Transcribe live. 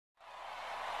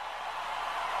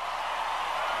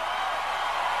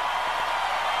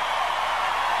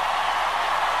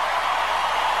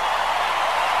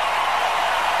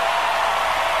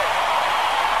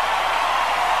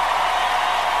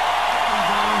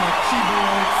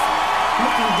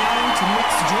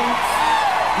mix drinks,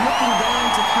 looking down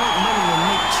to count money and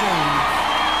make change.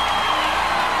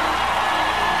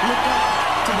 Look up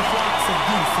to the flocks of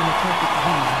geese in a perfect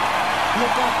view.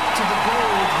 Look up to the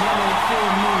gold, yellow, full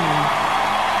moon.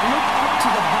 Look up to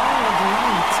the ball of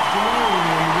light glowing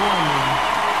and warming.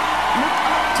 Look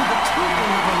up to the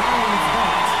twinkling of a lion's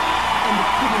belt and the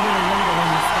pretty little rainbow in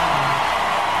the sky.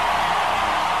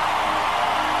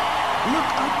 Look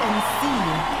up and see.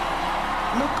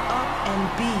 Look up and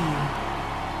be.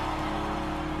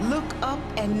 Look up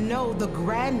and know the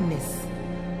grandness,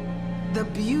 the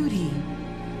beauty,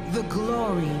 the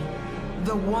glory,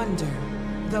 the wonder,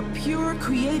 the pure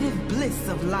creative bliss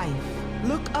of life.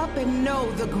 Look up and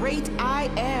know the great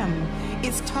I Am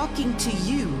is talking to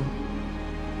you,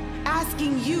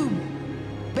 asking you,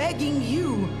 begging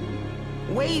you,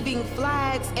 waving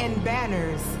flags and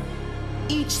banners,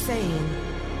 each saying,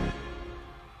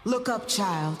 look up,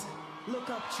 child.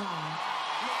 Look up, child.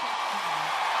 Look up, child.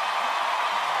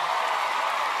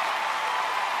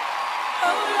 Oh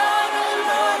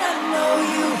Lord, I know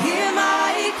you hear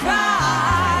my cry.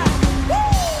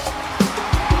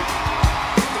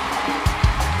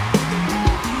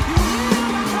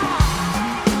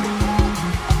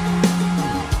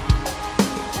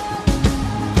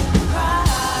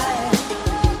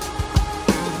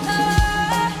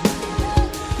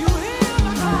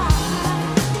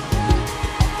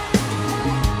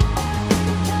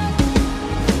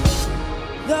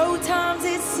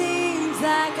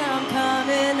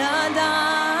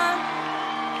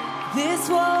 This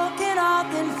walk can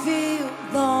often feel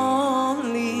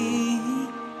lonely.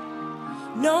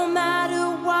 No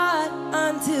matter what,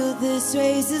 until this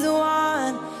race is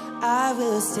won, I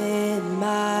will stand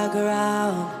my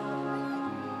ground.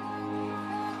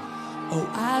 Oh,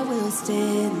 I will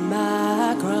stand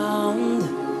my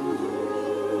ground.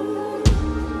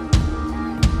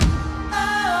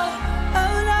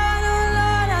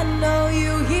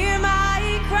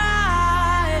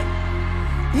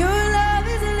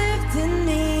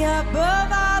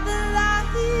 Above all the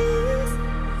lies,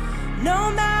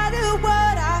 no matter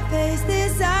what I face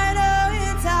this I know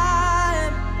in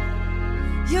time,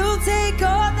 you'll take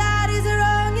all that is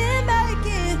wrong and make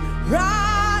it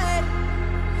right.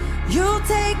 You'll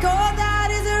take all that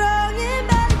is wrong and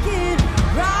make it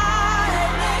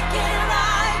right. Make it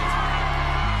right.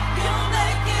 You'll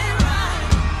make it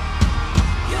right.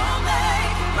 You'll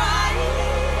make it right.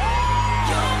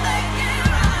 You'll make it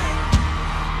right.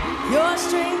 Your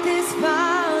strength is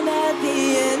found at the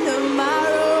end of my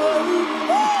road.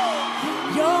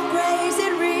 Your grace,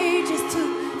 it reaches to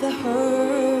the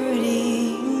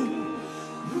hurting.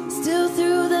 Still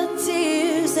through the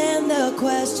tears and the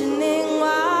questioning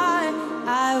why,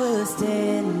 I will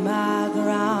stand my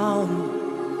ground.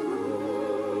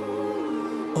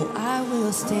 Oh, I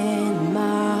will stand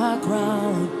my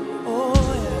ground. Oh,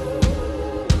 yeah.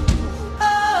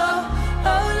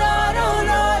 Oh Lord,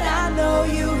 I know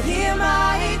you hear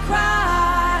my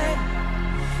cry.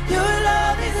 Your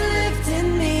love is lifting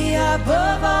me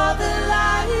above all the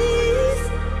lies.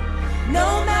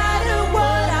 No matter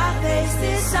what I face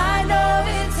this, I know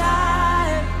in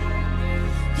time,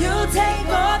 you'll take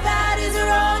all that is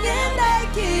wrong and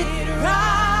make it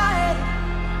right.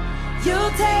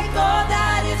 You'll take all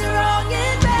that is wrong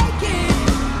and make it.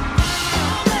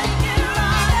 You'll make it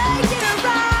right. Make it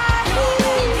right.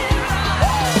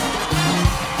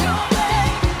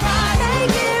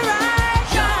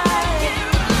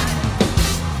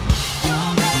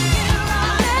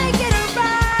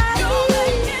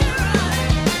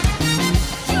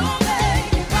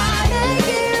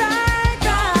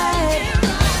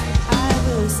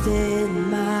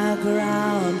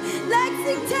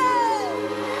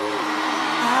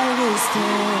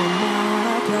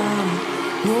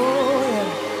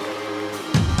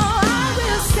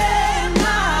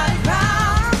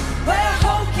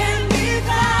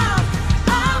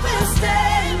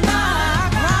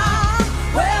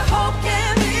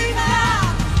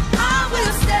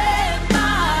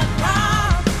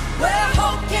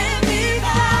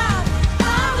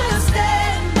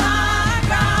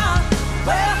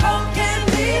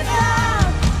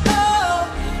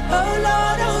 Oh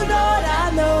Lord,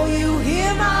 I know you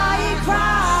hear my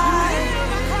cry.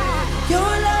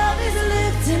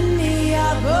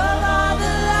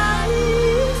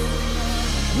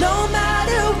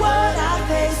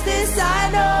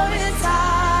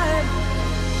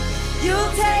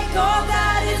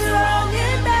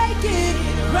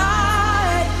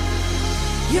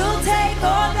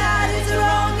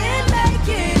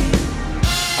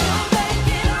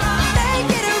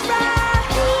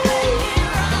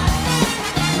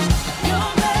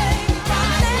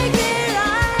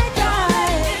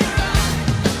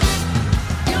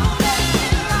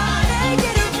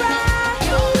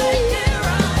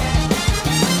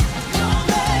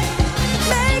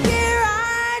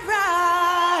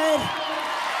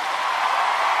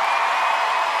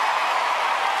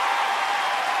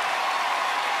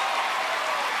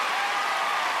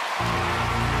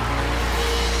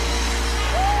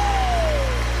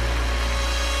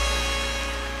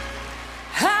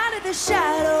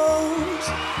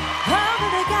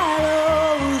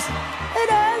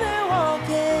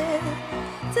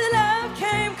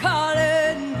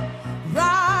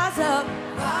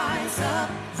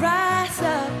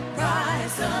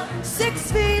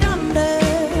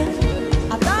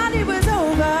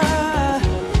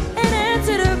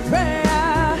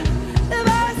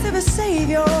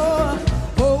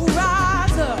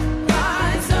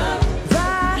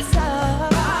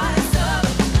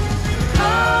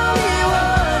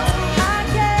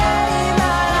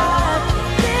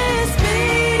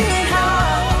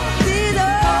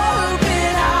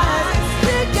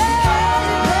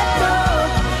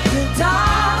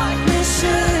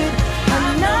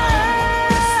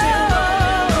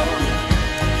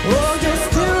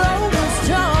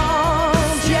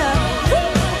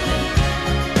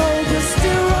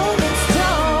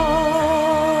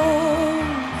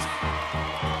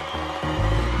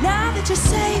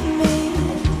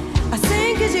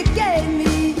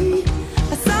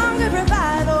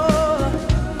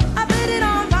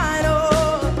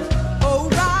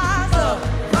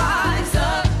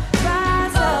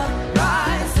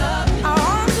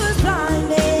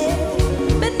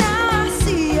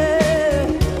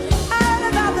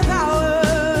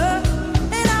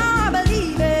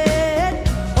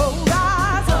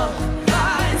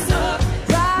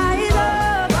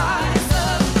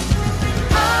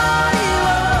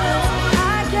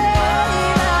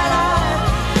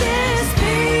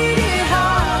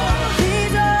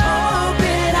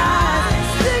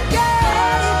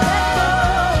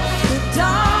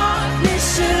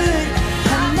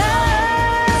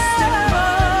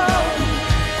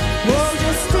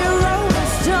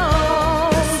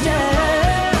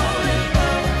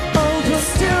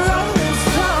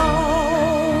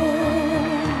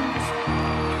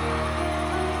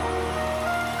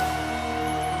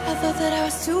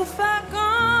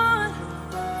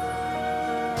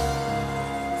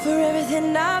 for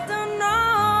everything I've done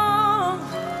wrong.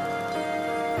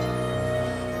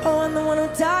 Oh, I'm the one who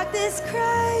dug this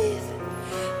grave,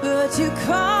 but you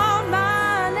called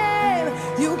my name.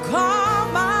 You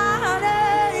called my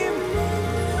name.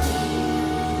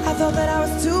 I thought that I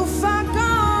was too far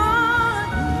gone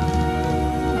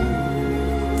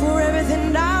for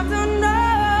everything I've done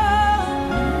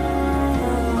wrong.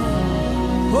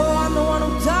 Oh, I'm the one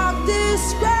who dug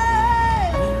this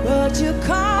grave, but you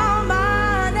call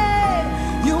my name.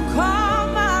 You call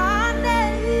my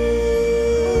name.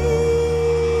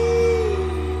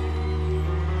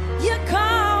 You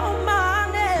call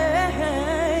my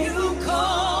name. You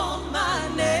call my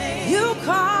name. You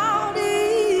called it.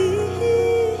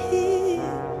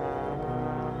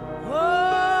 Oh.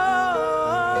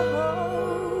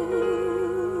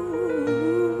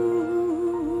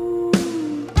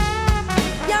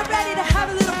 Y'all ready to have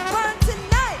a little fun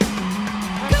tonight?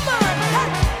 Come on, hey.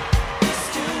 We're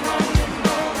still rolling,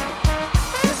 rolling.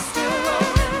 We're still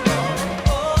rolling, rolling.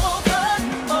 Over,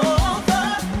 over,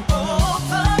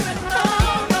 over and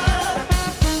over.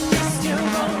 We're still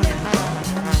rolling,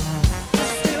 rolling.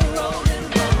 We're still rolling,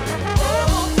 rolling.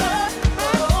 Over,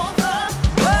 over,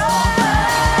 over.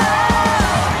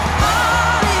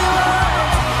 Only once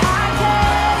I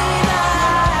came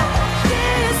out.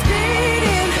 This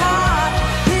beating heart,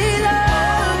 these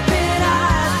open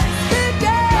eyes, the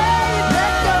gave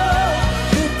let go,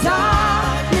 the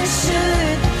darkness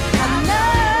should I know.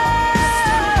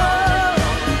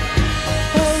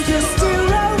 Oh, you're still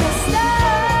rolling slow.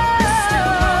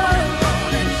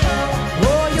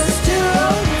 Oh, you're still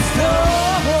rolling slow.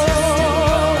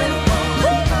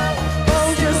 Oh,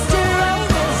 you're still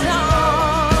rolling strong.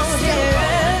 Yeah.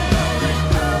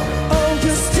 Oh,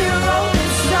 you're still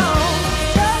rolling strong.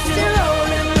 You're still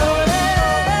rolling,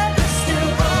 rolling. Still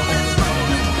rolling,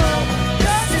 rolling, rolling.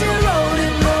 You're still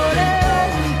rolling,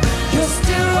 rolling. You're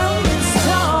still rolling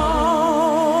stones.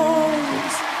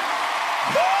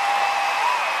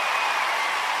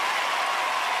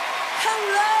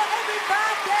 Hello,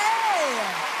 everybody.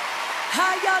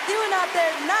 How y'all doing out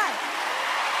there tonight?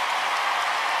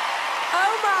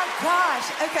 Oh my gosh.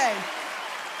 Okay.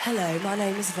 Hello, my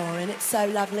name is Lauren. It's so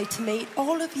lovely to meet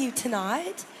all of you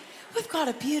tonight. We've got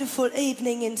a beautiful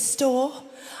evening in store.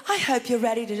 I hope you're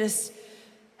ready to just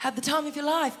have the time of your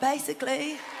life,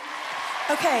 basically.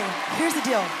 Okay, here's the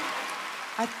deal.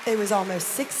 It was almost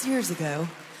 6 years ago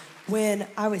when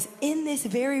I was in this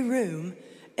very room,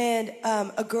 and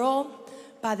a girl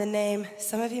by the name,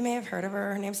 some of you may have heard of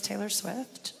her, her name's Taylor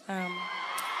Swift.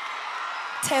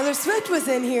 Taylor Swift was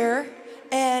in here,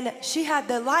 and she had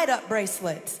the light-up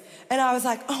bracelets. And I was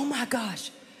like, oh my gosh,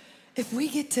 if we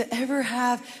get to ever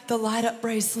have the light-up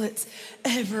bracelets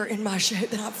ever in my shape,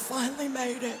 then I've finally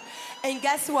made it. And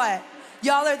guess what?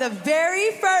 Y'all are the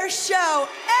very first show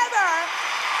ever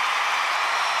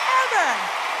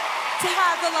to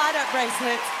have the light-up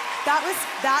bracelets.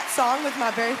 That song was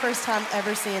my very first time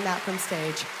ever seeing that from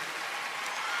stage.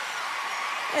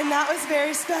 And that was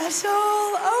very special.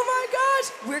 Oh my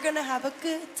gosh. We're gonna have a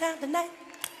good time tonight.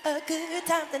 A good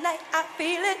time tonight. I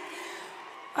feel it.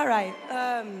 All right,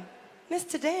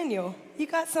 Mr. Daniel, you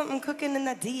got something cooking in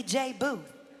the DJ booth.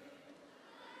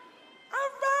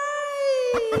 All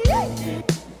right.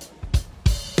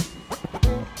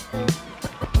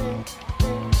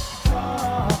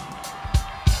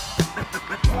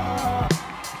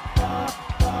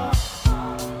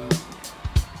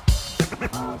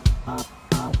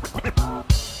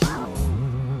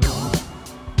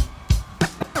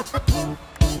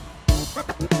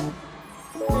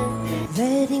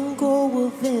 Letting go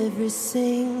of every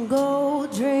single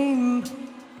dream,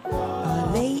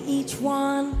 I lay each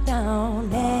one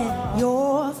down at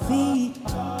your feet.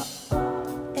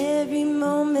 Every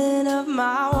moment of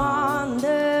my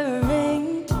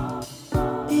wandering,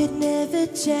 it never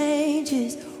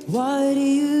changes. What do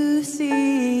you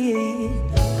see?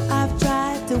 I've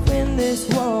tried to win this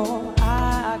war,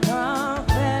 I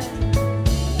confess.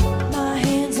 My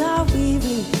hands are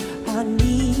weary, I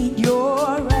need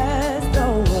your rest.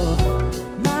 Oh,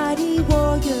 mighty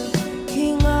warrior,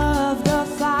 king of the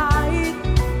fight.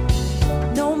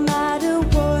 No matter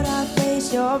what I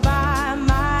face, you're by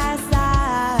my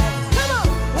side. Come on!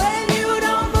 When you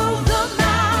don't move the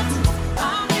mountains,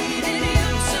 I'm needing you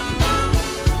to move.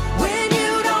 When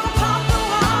you don't pop the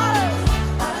water,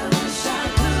 I wish I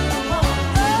could walk.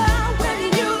 When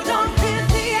you don't give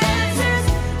the answers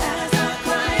as I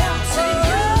cry out to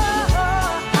you,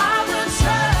 I will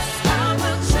trust, I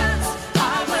will trust,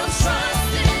 I will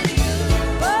trust in you.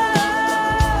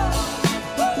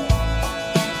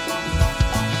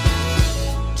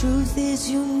 Truth is,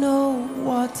 you know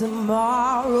what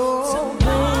tomorrow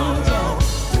brings.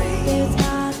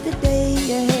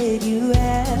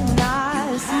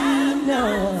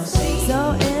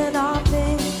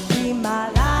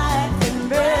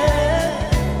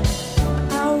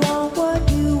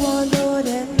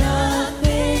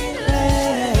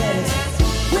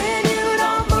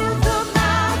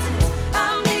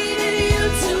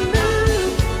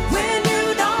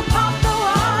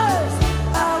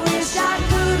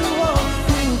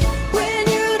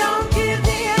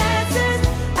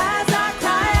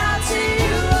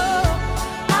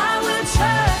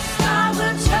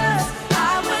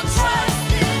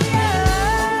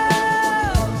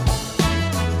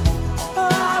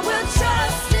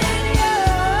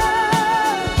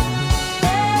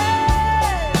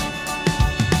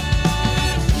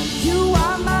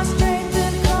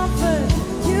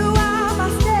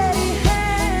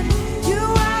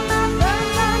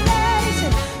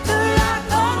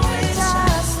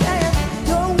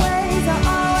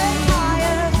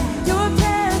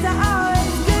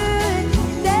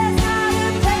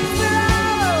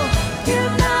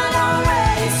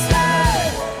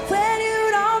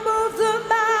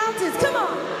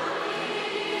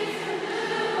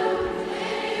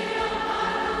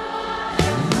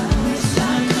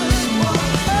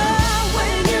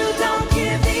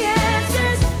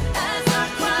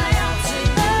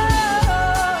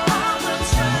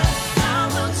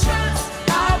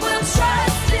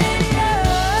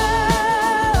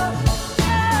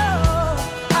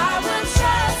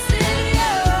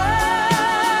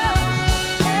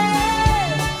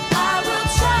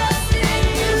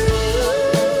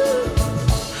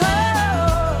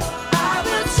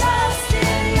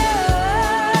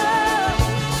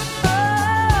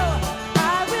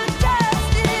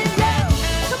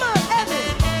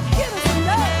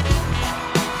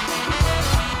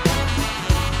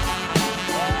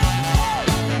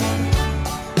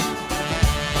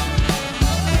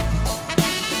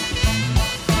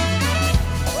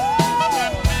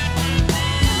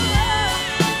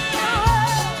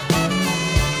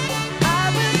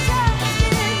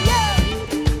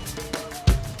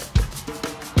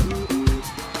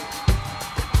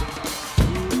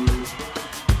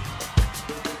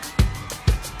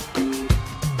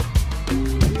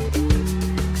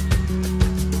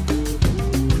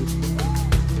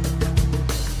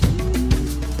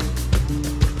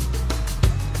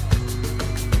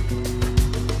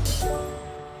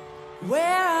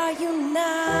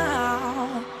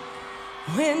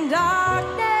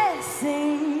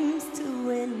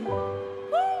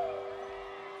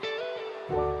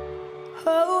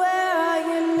 Oh, where are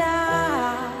you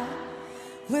now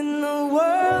when the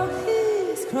world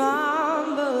is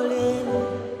crumbling?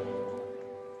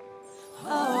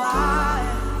 Oh,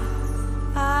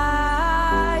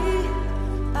 I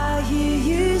hear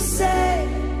you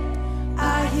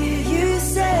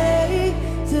say,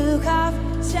 look up,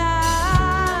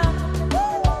 child.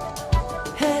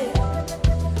 Hey,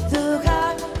 look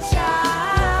up,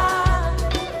 child.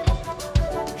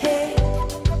 Hey.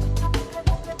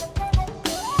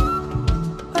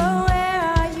 Oh, where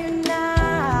are you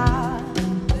now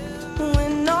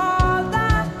when all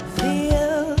I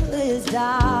feel is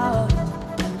doubt?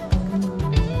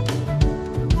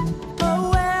 Oh,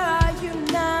 where are you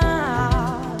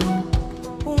now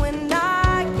when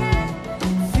I can't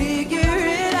figure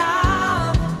it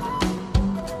out?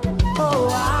 Oh,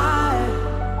 I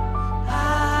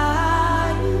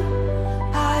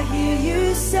hear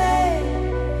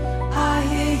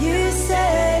you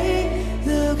say,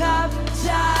 look up,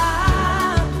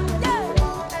 child.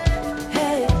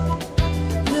 Hey,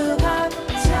 look up,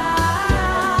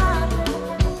 child.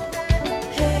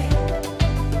 Hey,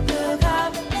 look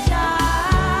up,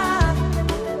 child.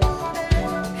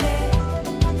 Hey,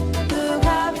 look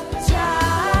up,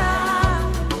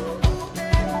 child.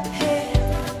 Hey,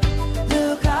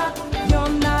 look up. You're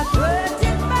not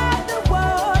hurted by the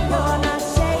world. You're not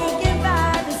shaken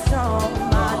by the storm.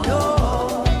 I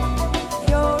know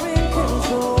you're in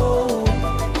control.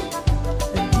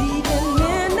 Deep in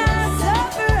midnight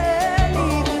suffering,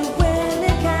 even when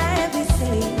it can't be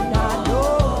seen. I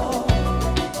know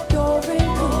you're in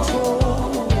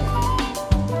control.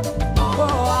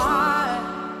 Oh,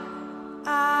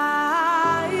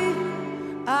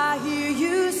 I hear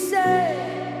you say,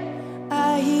 oh, I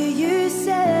hear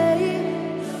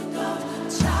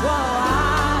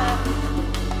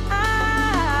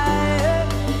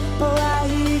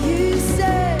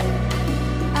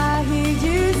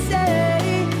you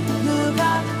say, look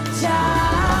up,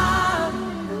 child.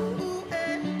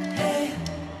 Hey,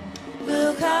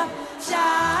 look up,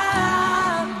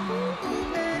 child.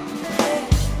 Hey,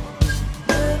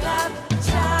 look up,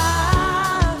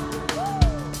 child.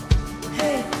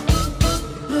 Hey,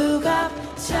 look up,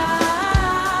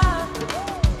 child.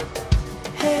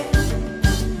 Hey,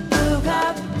 look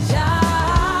up,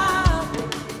 child.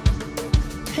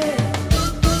 Hey,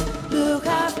 look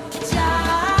up,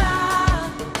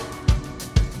 child.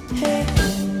 Hey,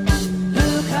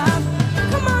 look up.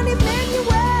 Come on,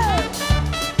 Emmanuel.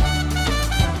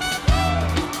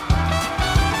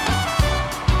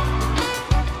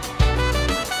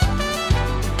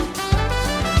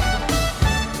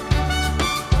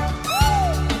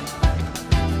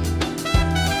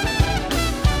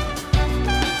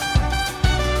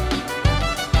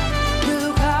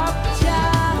 Look up,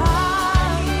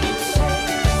 child.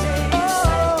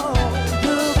 Oh,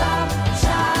 look up,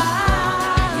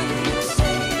 child.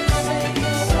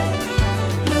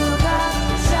 Look up,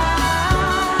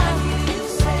 child.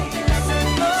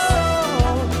 Oh,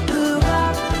 look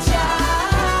up,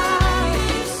 child.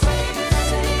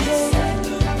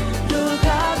 Look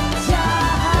up,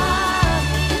 child.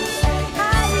 I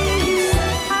hear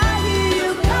you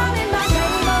calling my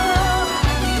name.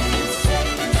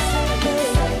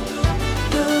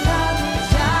 Look up,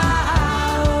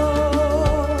 child.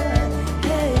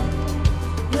 Hey,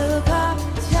 look up,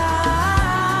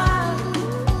 child.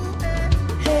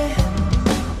 Hey,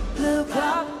 look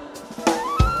up.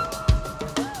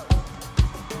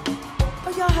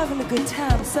 Oh, y'all having a good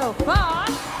time so far?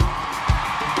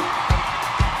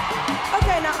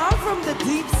 Okay, now I'm from the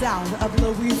deep south of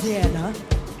Louisiana,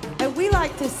 and we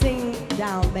like to sing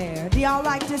down there. Do y'all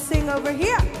like to sing over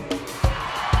here?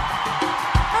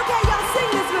 Okay, y'all sing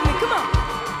this with me. Come on.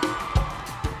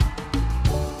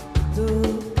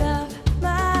 Look up,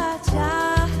 my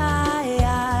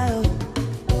child.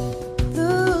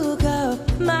 Look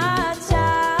up, my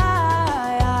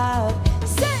child.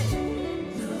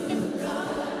 Sing. Look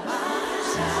up, my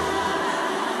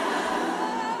child.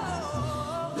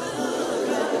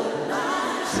 Look up,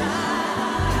 my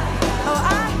child. Oh, I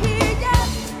hear ya.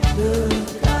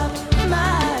 Look up,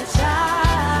 my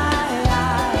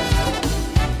child.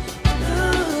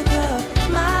 Look up,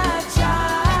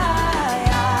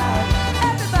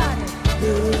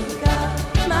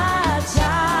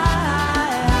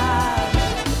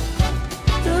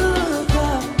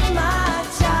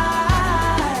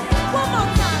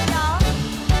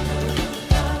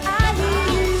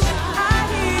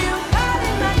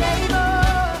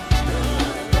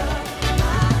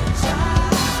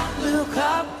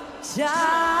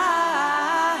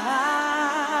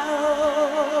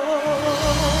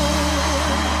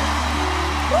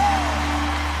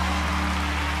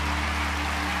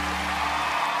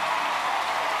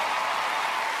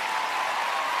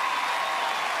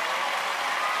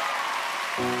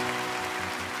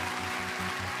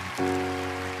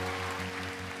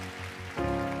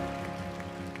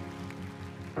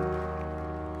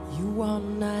 you are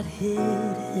not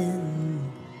hidden.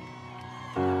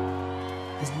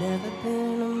 There's never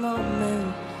been a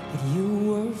moment that you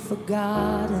were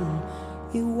forgotten.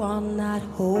 You are not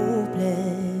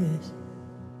hopeless.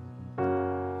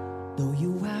 Though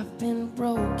you have been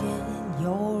broken,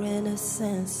 your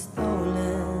innocence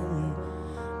stolen,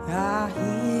 I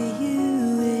hear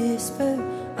you whisper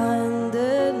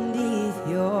underneath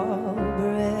your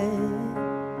breath.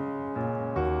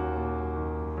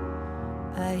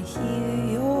 I hear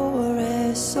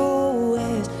your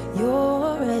SOS,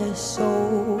 your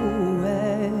SOS.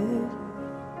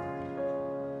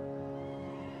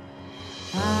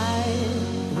 I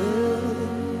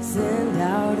will send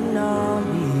out an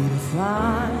army to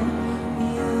find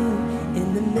you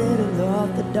in the middle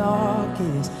of the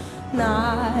darkest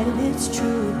night. It's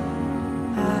true,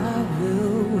 I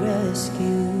will rescue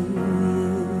you.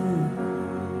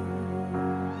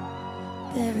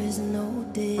 There is no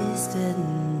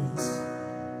distance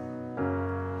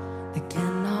that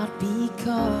cannot be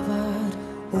covered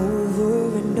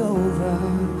over and over.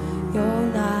 You're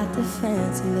not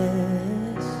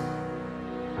defenseless.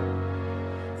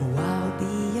 Oh, I'll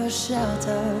be your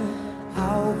shelter,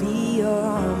 I'll be your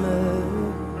armor.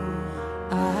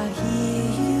 I hear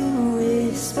you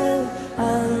whisper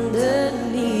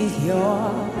underneath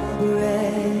your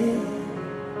breath.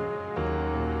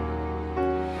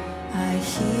 I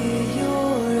hear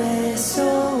your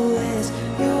SOS,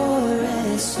 your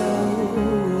SOS.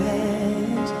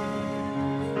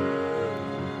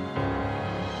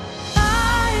 I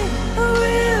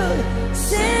will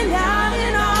send out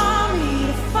an army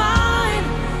to find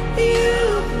you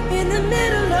in the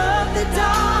middle of the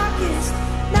darkest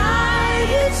night.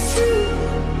 It's true,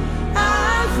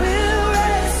 I will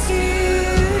rescue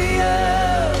you.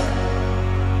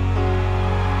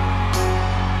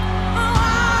 Oh,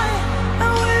 I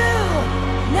will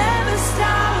never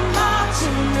stop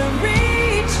marching to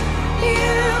reach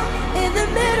you in the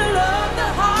middle of the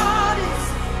hardest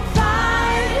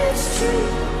fight. It's true,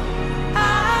 I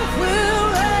will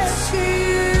rescue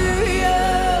you.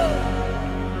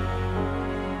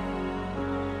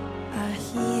 I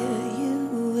hear you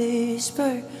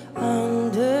whisper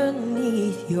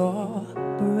underneath your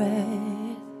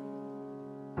breath.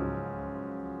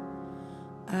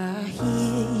 I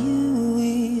hear you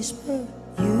whisper,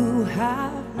 you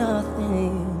have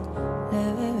nothing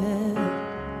left.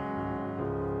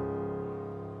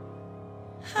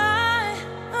 I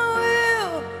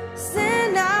will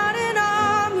send out an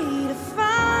army to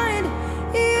find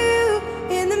you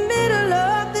in the middle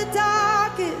of the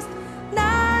darkest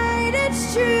night.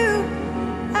 It's true,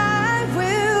 I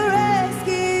will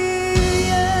rescue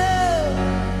you.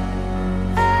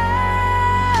 Oh,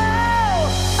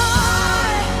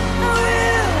 I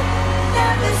will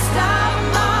never stop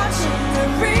marching to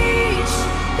reach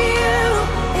you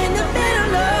in the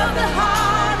middle of the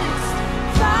hardest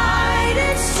fight.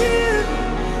 It's true,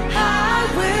 I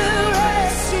will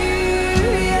rescue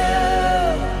you.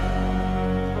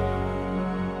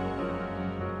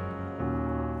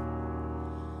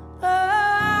 I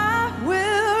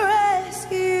will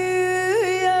rescue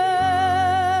you.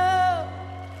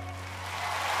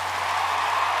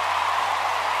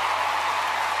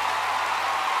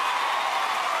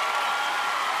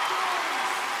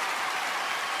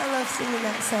 I love singing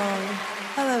that song.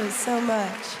 I love it so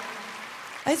much.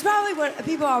 It's probably what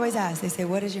people always ask. They say,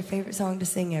 what is your favorite song to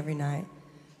sing every night?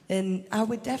 And I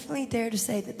would definitely dare to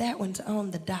say that that one's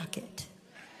on the docket.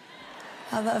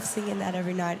 I love singing that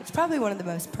every night. It's probably one of the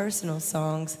most personal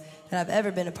songs that I've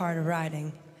ever been a part of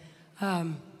writing.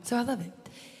 So I love it.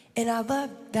 And I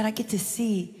love that I get to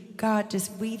see God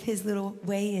just weave his little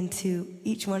way into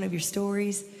each one of your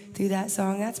stories through that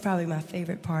song. That's probably my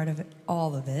favorite part of it,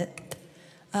 all of it.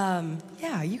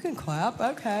 Yeah, you can clap,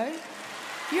 okay.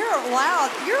 You're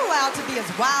allowed to be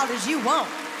as wild as you want.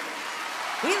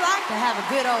 We like to have a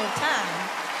good old time.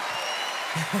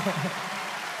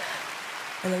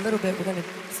 In a little bit, we're gonna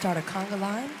start a conga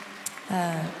line.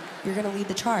 You're gonna lead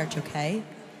the charge, okay?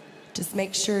 Just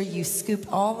make sure you scoop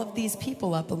all of these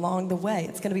people up along the way.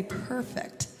 It's gonna be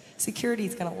perfect.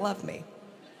 Security's gonna love me.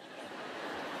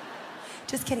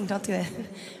 Just kidding, don't do it.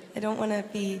 I don't wanna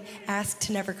be asked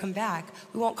to never come back.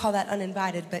 We won't call that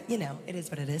uninvited, but you know, it is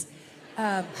what it is.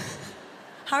 How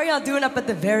are y'all doing up at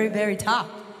the very, very top?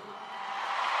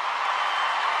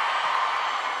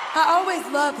 I always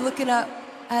love looking up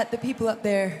at the people up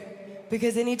there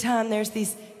because anytime there's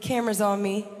these cameras on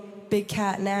me, Big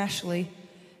Cat and Ashley,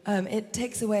 it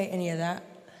takes away any of that.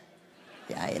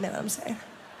 Yeah, you know what I'm saying.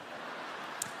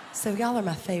 So y'all are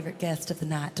my favorite guest of the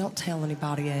night. Don't tell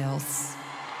anybody else.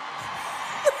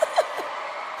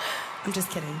 I'm just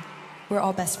kidding. We're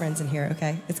all best friends in here,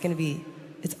 okay?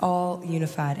 It's all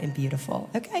unified and beautiful,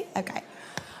 okay? Okay.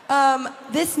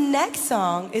 This next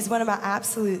song is one of my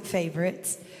absolute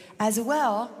favorites as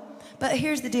well, but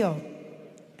here's the deal.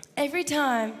 Every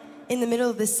time in the middle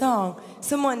of this song,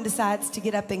 someone decides to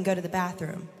get up and go to the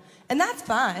bathroom. And that's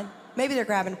fine. Maybe they're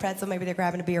grabbing a pretzel, maybe they're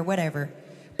grabbing a beer, whatever.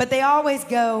 But they always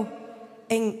go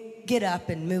and get up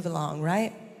and move along,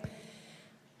 right?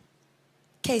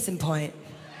 Case in point.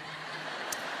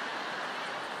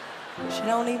 She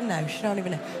don't even know. She don't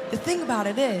even know. The thing about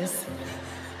it is,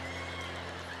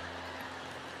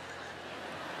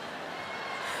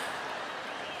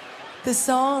 the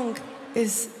song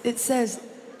it says,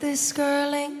 this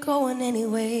girl ain't going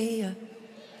anywhere.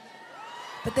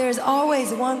 But there's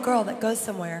always one girl that goes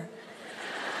somewhere.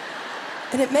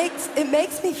 And it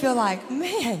makes me feel like,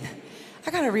 man,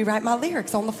 I gotta rewrite my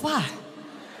lyrics on the fly.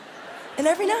 And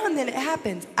every now and then it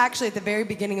happens. Actually, at the very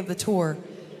beginning of the tour,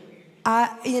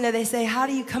 they say, how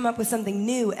do you come up with something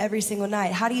new every single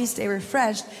night? How do you stay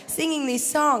refreshed singing these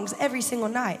songs every single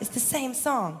night? It's the same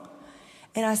song.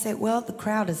 And I say, well, the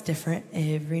crowd is different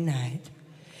every night.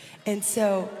 And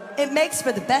so it makes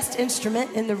for the best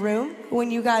instrument in the room. When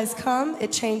you guys come,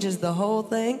 it changes the whole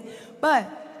thing. But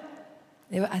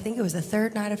I think it was the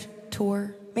third night of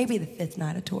tour, maybe the fifth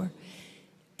night of tour.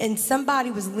 And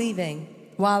somebody was leaving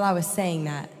while I was saying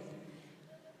that.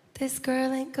 This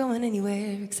girl ain't going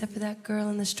anywhere except for that girl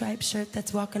in the striped shirt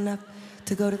that's walking up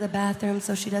to go to the bathroom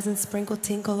so she doesn't sprinkle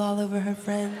tinkle all over her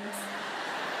friends.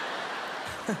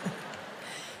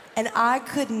 And I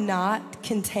could not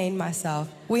contain myself.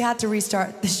 We had to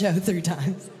restart the show 3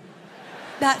 times.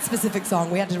 That specific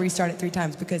song, we had to restart it 3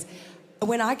 times because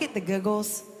when I get the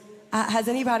giggles, has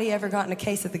anybody ever gotten a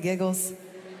case of the giggles?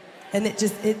 And it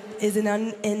is an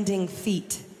unending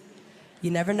feat. You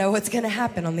never know what's gonna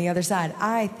happen on the other side.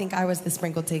 I think I was the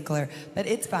sprinkle tinkler, but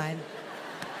it's fine.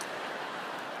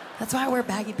 That's why I wear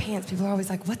baggy pants. People are always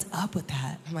like, what's up with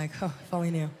that? I'm like, oh, if only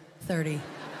knew. 30.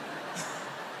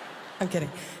 I'm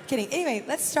kidding. Kidding. Anyway,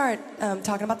 let's start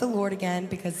talking about the Lord again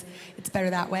because it's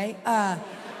better that way.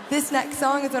 This next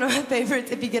song is one of my favorites.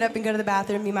 If you get up and go to the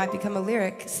bathroom, you might become a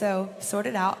lyric, so sort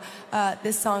it out.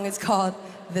 This song is called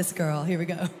This Girl. Here we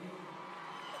go.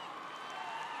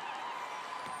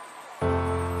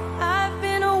 I've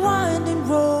been a winding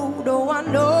road, oh, I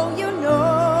know you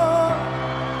know.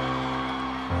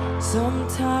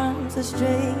 Sometimes a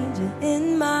stranger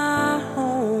in my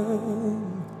home.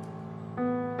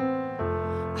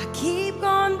 I keep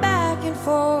going back and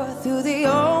forth through the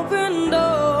open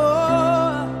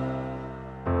door.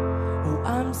 Oh,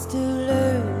 I'm still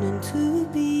learning to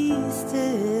be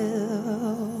still.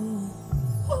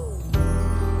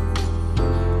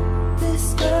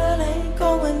 This girl ain't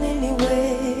going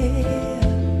anywhere.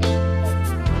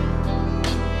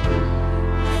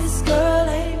 This girl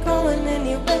ain't going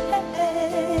anywhere.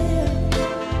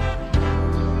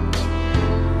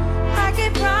 I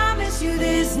can promise you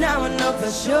this, now I know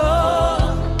for sure.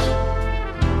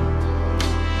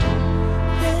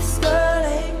 This girl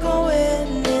ain't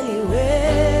going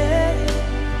anywhere.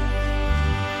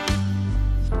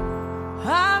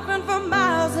 I've run for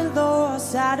miles and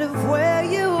lost sight of where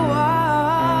you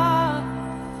are,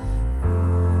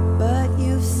 but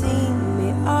you've seen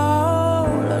me all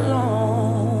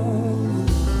along.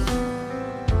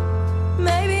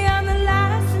 Maybe I'm the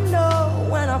last to know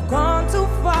when I've gone too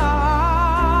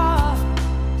far,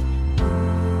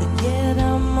 but yet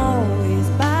I'm always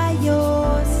by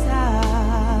your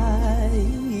side.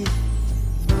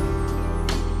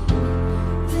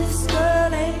 This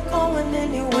girl ain't going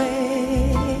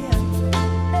anywhere.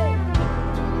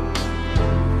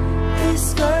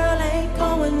 This girl ain't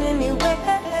going anywhere.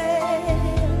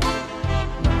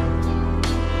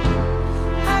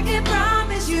 I can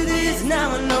promise you this,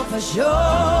 now I know for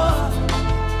sure.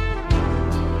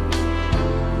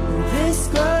 This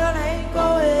girl ain't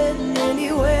going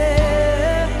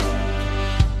anywhere.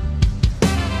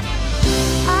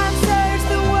 I've searched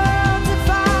the world to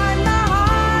find my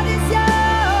heart is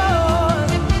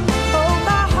yours. Oh,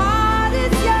 my heart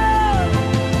is yours.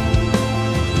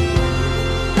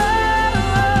 Oh,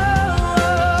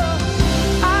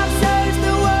 I've searched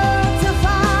the world to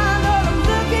find what I'm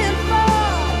looking for.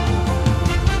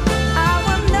 I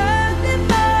want nothing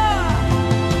more.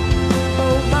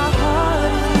 Oh, my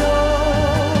heart is yours.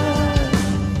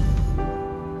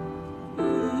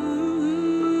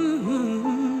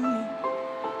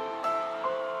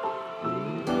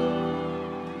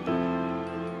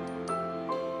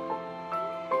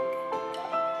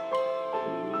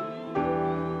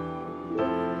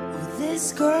 Oh,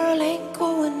 this girl ain't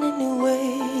going anywhere.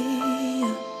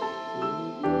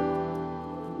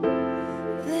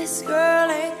 This girl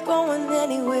ain't going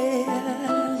anywhere,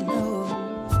 no.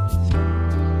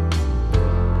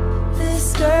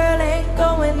 This girl ain't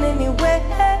going anywhere.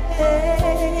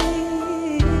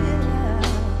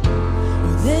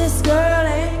 This girl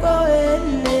ain't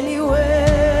going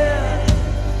anywhere.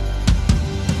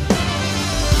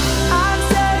 I've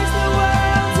searched the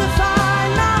world to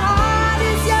find my heart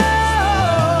is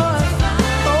yours.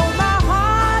 Oh, my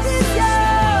heart is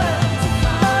yours.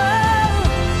 Oh,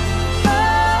 oh,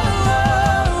 oh,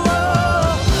 oh.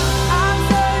 I've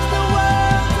searched the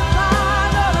world to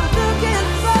find all I'm looking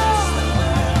for.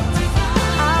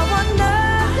 I want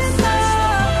nothing more.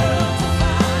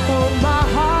 Oh, my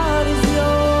heart is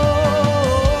yours.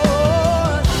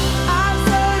 I've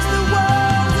searched the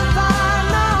world to find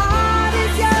my heart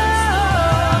is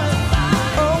yours.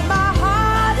 Oh, my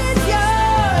heart is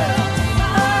yours.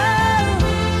 Oh,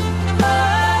 oh,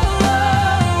 oh,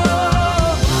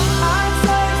 oh. I've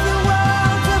searched the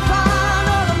world to find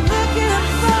all I'm looking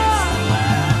for.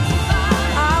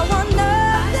 I want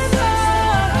nothing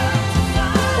more.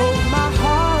 Oh, my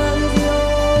heart is yours.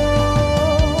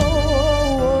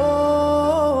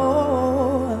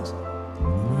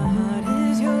 My heart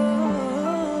is yours.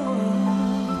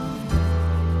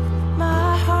 My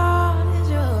heart is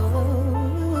yours.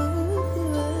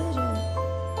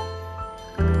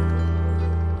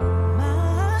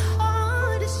 My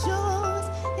heart is yours.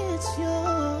 It's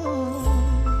yours.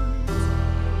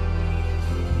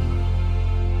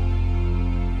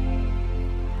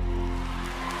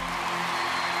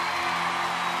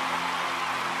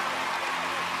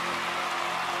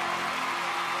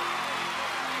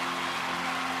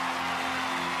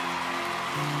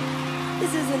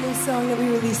 This is a new song that we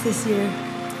released this year.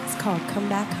 It's called Come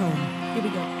Back Home. Here we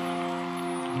go.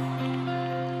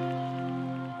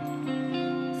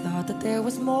 Thought that there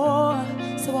was more,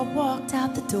 so I walked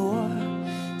out the door,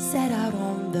 set out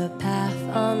on the path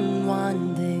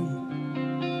unwinding,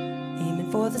 aiming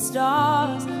for the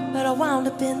stars, but I wound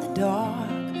up in the dark.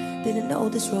 Didn't know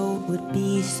this road would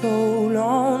be so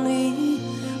lonely.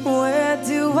 Where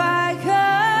do I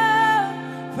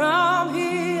go from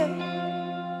here?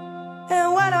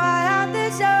 And what do I have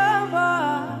to show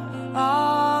for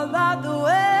all of the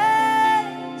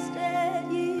wasted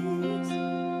years?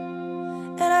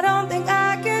 And I don't think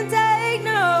I can take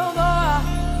no more.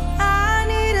 I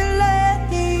need to let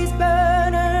these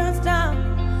burdens down.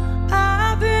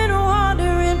 I've been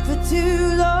wandering for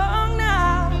too long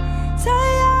now.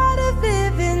 Tired of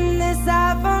living this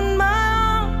life on my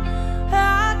own.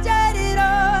 I did it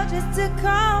all just to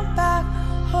come back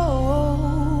home.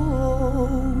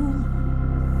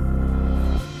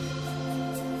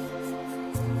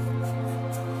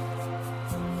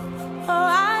 Oh,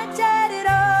 I did it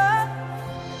all.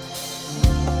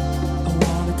 I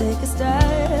wanna take a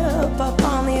step up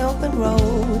on the open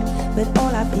road, but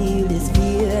all I feel is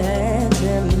fear and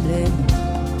trembling.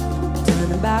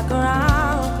 Turning back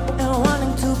around and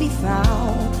wanting to be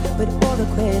found, but all the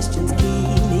questions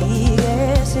keep me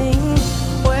guessing.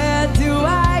 Where do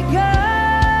I go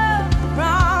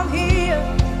from here?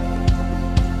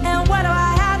 And what do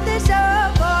I have to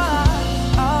show for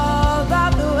all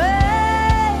of the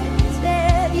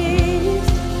wasted years?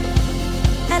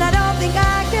 And I don't think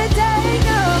I can take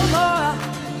no more.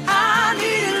 I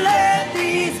need to let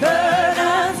these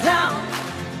burdens down.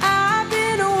 I've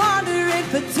been wandering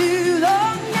for too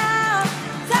long now.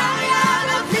 Tired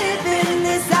of living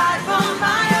this life on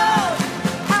my own.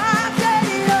 I did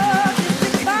it all just to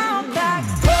come back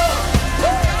home.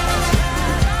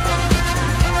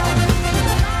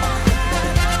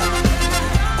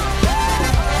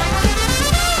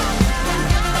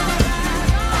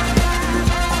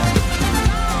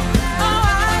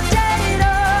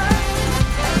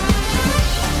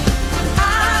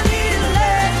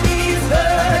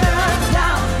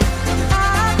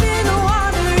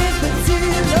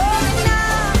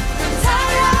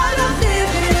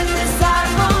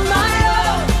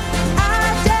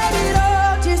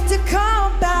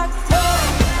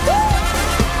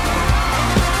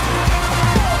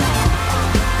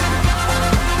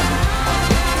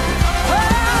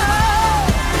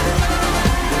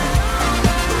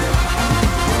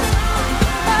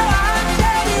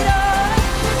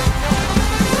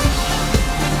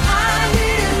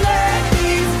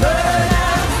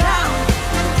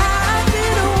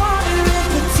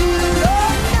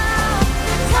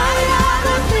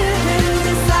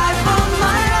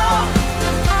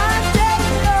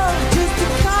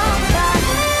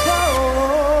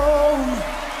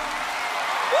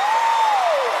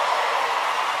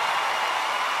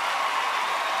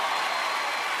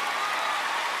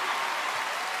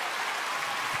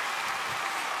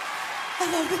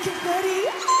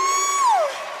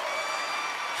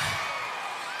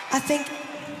 I think,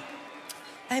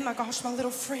 hey my gosh, my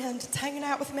little friend is hanging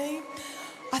out with me.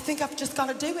 I think I've just got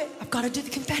to do it. I've got to do the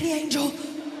confetti angel.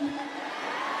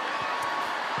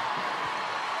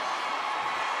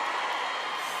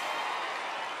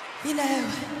 You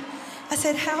know, I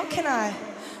said, how can I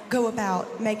go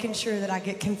about making sure that I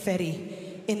get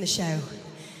confetti in the show?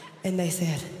 And they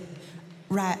said,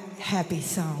 write happy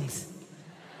songs.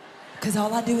 Because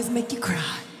all I do is make you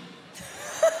cry.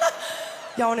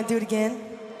 Y'all want to do it again?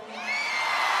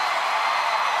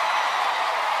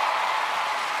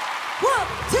 1,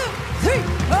 2, 3,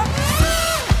 up.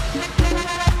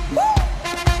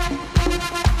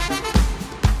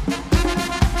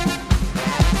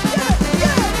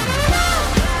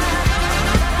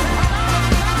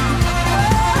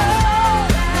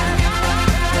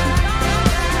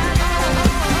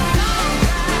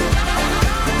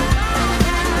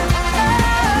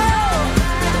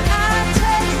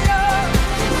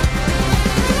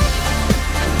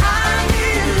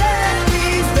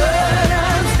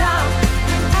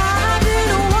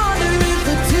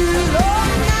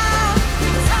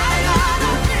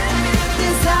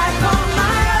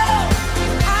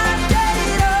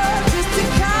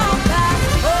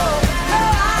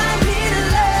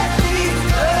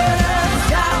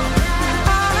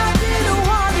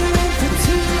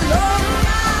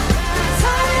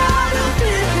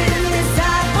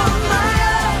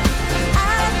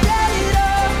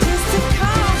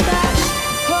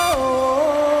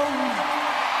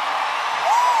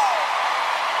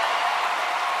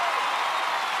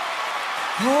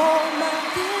 Oh my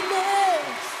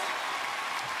goodness.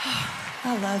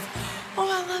 I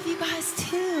love you guys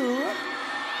too.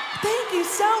 Thank you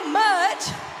so much.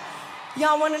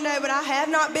 Y'all want to know what I have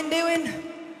not been doing?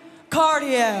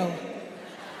 Cardio.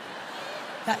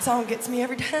 That song gets me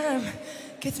every time.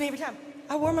 Gets me every time.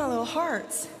 I wore my little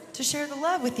hearts to share the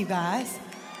love with you guys.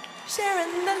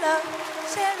 Sharing the love,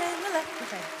 sharing the love.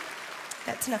 Okay,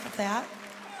 that's enough of that.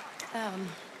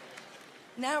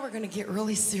 Now we're gonna get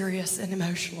really serious and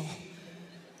emotional.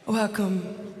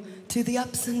 Welcome to the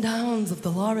ups and downs of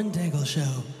the Lauren Daigle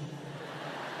Show.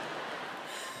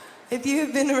 If you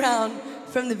have been around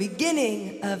from the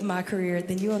beginning of my career,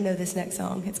 then you will know this next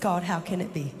song. It's called How Can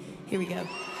It Be? Here we go.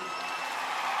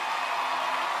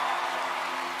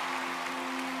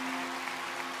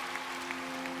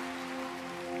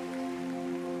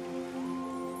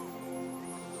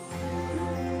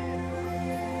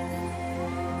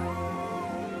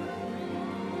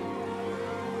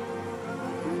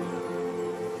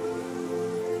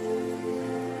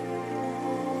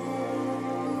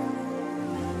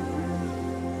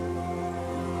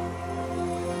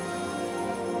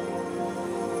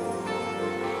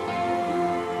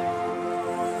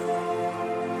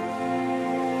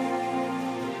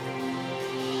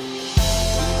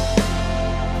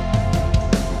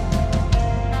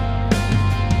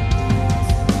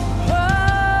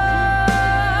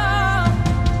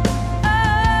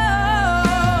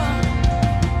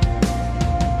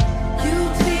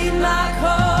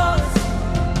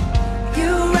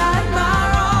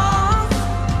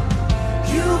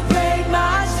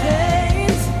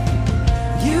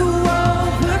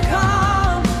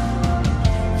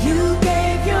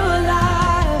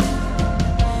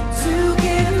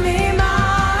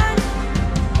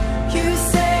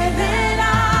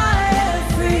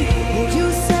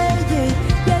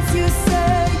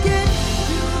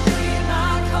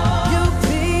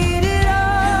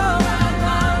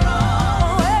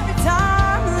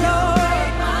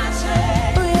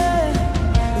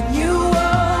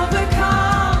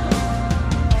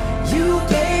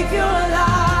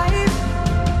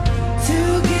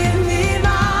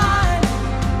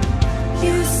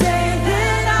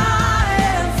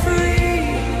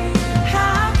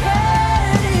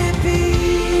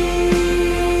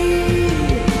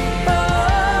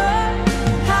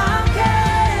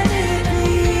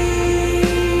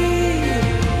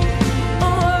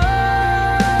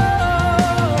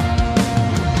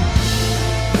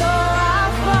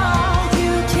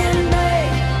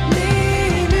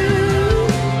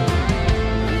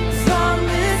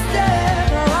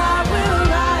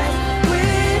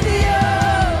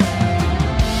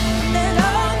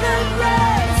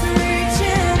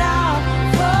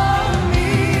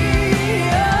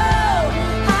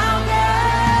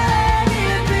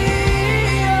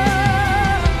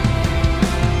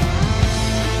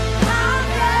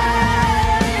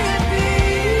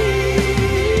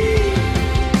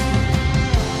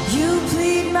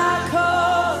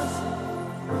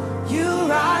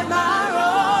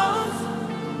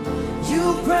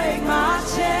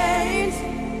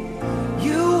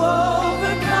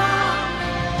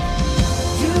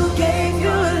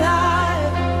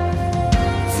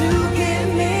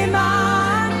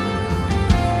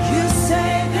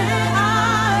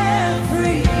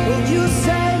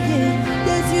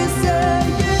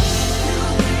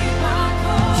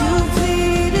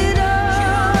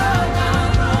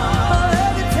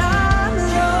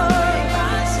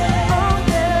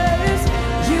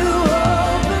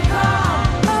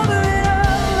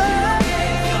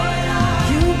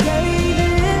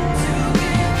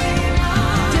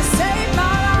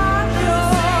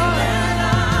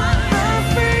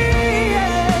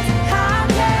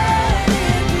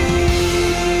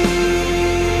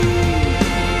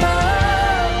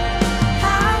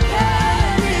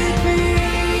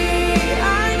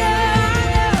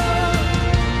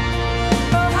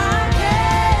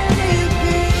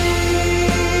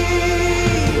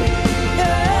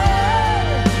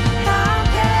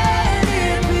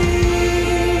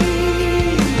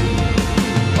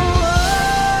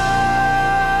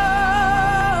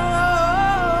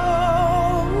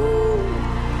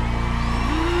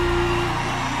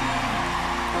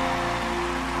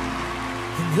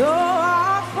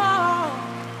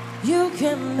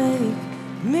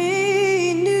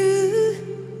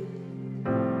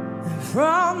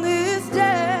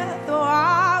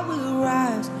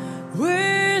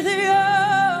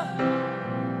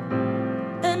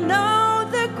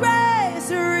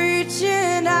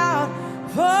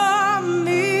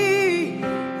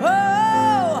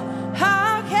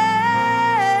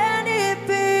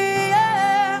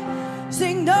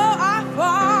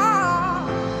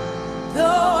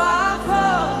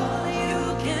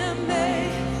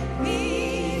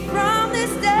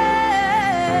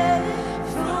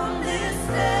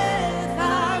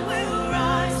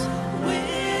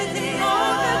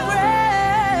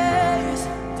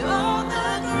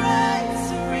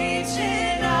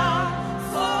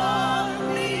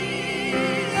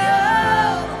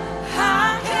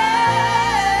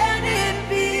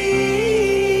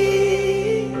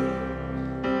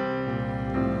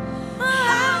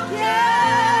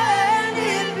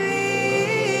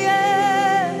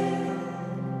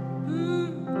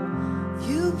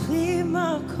 plead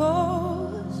my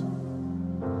cause.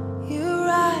 You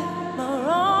right my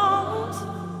wrongs.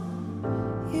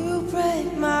 You break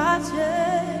my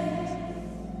chains.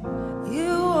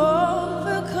 You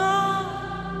overcome.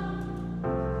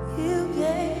 You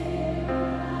gave.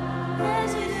 Yes,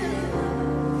 you do.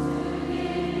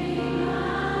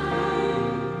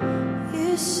 You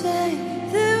say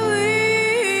that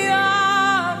we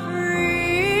are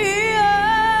free.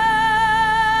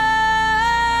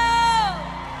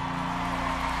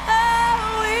 Oh,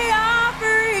 we are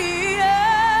free.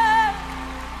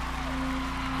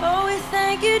 Oh, we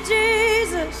thank you,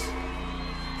 Jesus.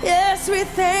 Yes, we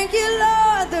thank you,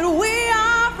 Lord, that we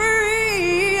are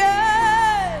free.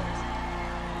 Yes.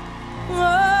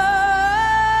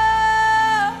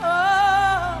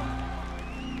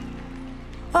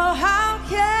 Oh, how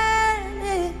can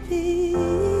it be?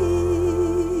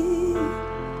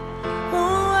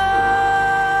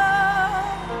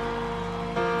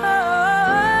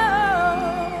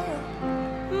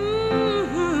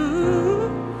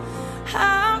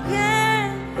 How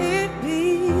can it be?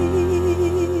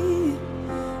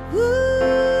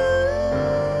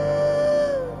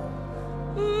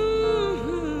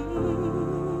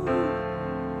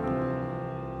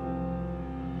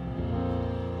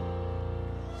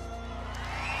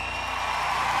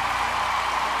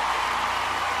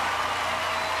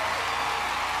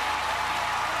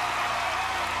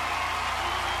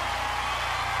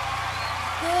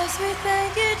 Yes, we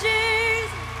thank you,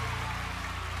 Jesus.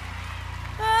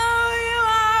 Oh,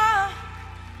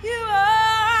 you are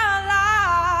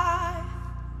alive.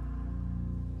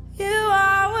 You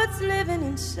are what's living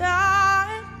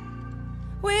inside.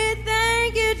 We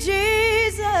thank you,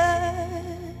 Jesus,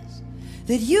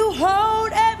 that you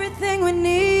hold everything we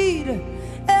need,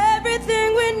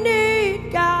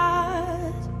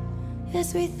 God.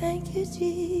 Yes, we thank you,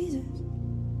 Jesus.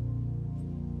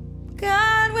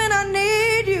 God, when I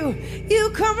need you, you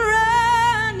come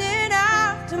running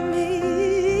after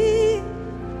me.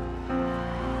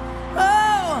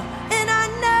 Oh, and I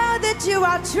know that you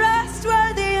are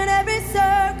trustworthy in every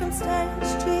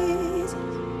circumstance, Jesus.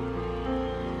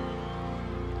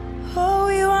 Oh,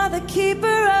 you are the keeper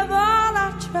of all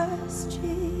our trust,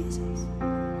 Jesus.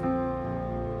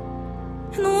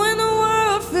 And when the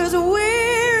world feels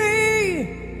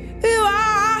weary, you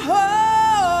are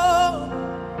hope.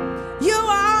 You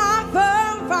are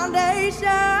firm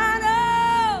foundation.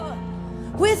 Oh,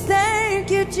 we thank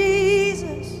you,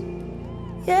 Jesus.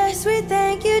 Yes, we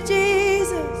thank you,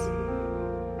 Jesus.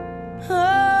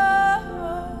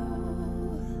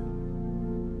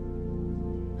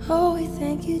 Oh, we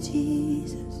thank you,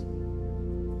 Jesus.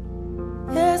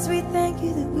 Yes, we thank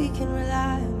you that we can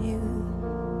rely on you.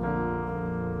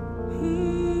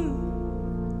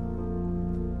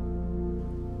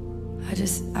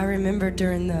 I remember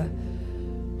during the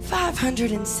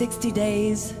 560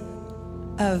 days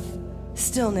of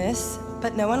stillness,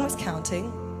 but no one was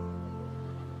counting.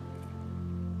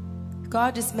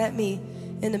 God just met me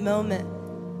in a moment,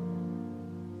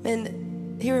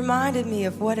 and he reminded me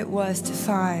of what it was to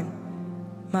find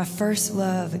my first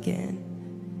love again.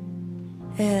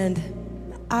 And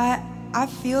I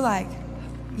feel like,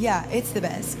 yeah, it's the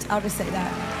best. I'll just say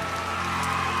that.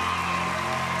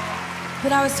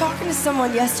 But I was talking to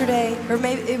someone yesterday, or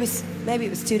maybe it was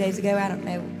 2 days ago, I don't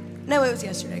know. No, it was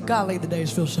yesterday. Golly, the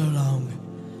days feel so long.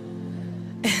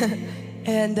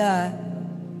 And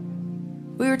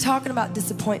we were talking about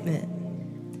disappointment.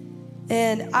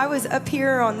 And I was up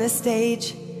here on this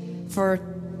stage for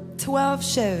 12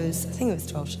 shows, I think it was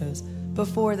 12 shows,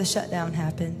 before the shutdown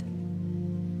happened.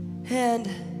 And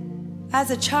as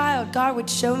a child, God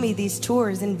would show me these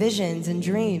tours and visions and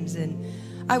dreams, and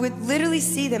I would literally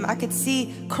see them. I could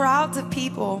see crowds of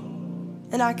people,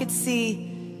 and I could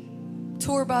see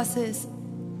tour buses,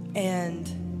 and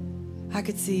I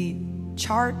could see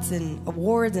charts and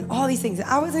awards and all these things.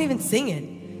 I wasn't even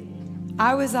singing.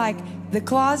 I was like the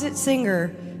closet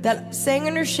singer that sang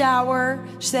in her shower,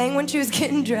 sang when she was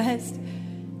getting dressed.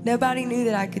 Nobody knew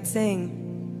that I could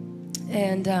sing.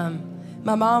 And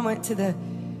my mom went to the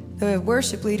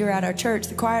worship leader at our church,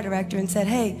 the choir director, and said,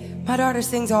 "Hey, my daughter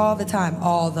sings all the time."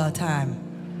 All the time.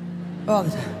 All the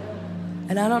time.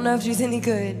 And I don't know if she's any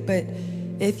good, but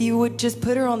if you would just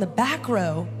put her on the back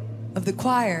row of the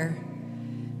choir,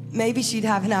 maybe she'd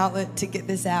have an outlet to get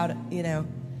this out, you know,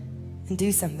 and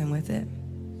do something with it.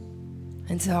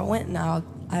 And so I went and I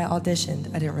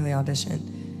auditioned. I didn't really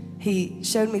audition. He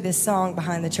showed me this song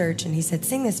behind the church, and he said,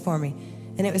 "Sing this for me."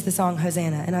 And it was the song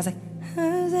Hosanna. And I was like,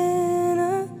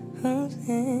 Hosanna,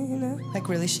 Hosanna, like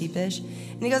really sheepish.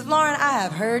 And he goes, "Lauren, I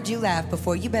have heard you laugh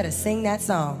before. You better sing that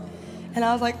song." And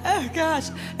I was like, oh gosh.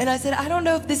 And I said, I don't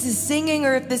know if this is singing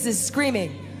or if this is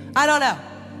screaming. I don't know.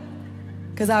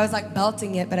 Because I was like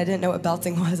belting it, but I didn't know what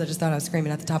belting was. I just thought I was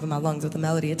screaming at the top of my lungs with a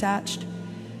melody attached.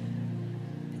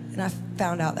 And I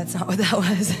found out that's not what that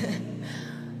was.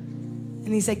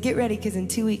 And he said, get ready, because in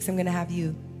 2 weeks I'm going to have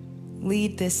you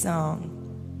lead this song.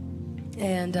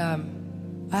 And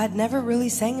I had never really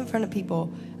sang in front of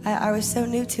people. I was so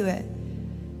new to it.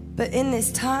 But in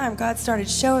this time, God started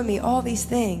showing me all these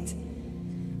things.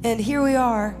 And here we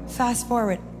are, fast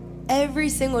forward. Every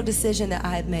single decision that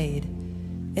I had made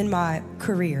in my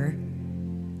career,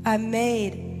 I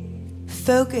made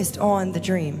focused on the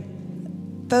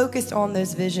dream, focused on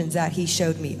those visions that he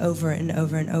showed me over and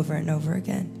over and over and over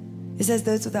again. It says,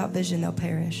 those without vision, they'll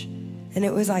perish. And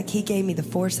it was like he gave me the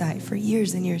foresight for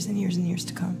years and years and years and years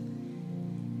to come.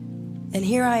 And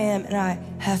here I am, and I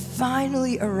have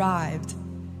finally arrived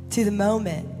to the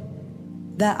moment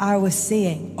that I was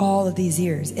seeing all of these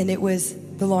years. And it was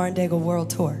the Lauren Daigle World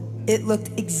Tour. It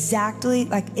looked exactly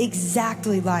like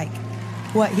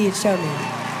what he had shown me.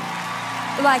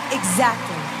 Like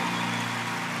exactly.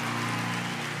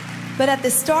 But at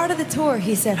the start of the tour,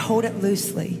 he said, hold it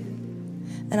loosely.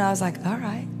 And I was like, all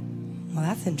right, well,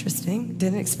 that's interesting.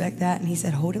 Didn't expect that. And he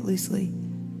said, hold it loosely.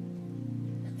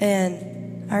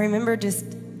 And I remember just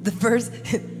the first,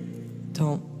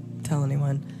 don't tell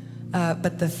anyone,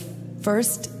 but the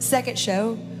second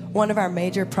show, one of our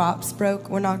major props broke.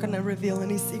 We're not going to reveal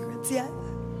any secrets yet.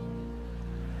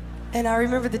 And I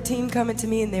remember the team coming to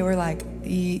me and they were like,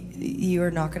 you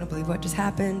are not going to believe what just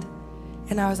happened.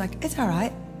 And I was like, it's all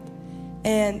right.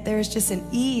 And there's just an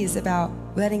ease about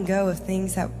letting go of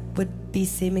things that would be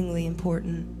seemingly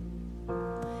important.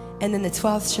 And then the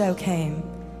 12th show came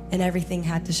and everything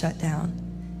had to shut down.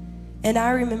 And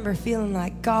I remember feeling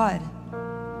like, God,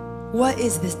 what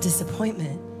is this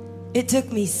disappointment? It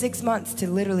took me 6 months to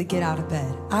literally get out of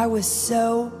bed. I was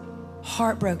so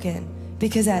heartbroken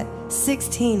because at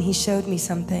 16, he showed me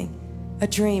something, a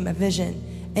dream, a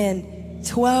vision. And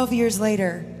 12 years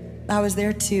later, I was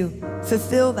there to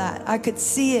fulfill that. I could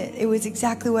see it. It was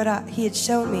exactly what he had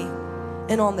shown me.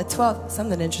 And on the 12th,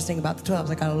 something interesting about the 12th,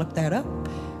 I gotta look that up.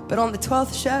 But on the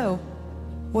 12th show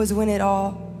was when it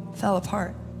all fell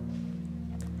apart.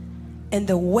 And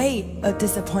the weight of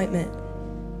disappointment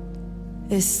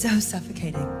is so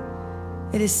suffocating.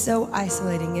 It is so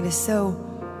isolating. It is so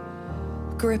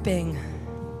gripping.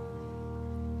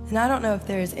 And I don't know if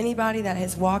there is anybody that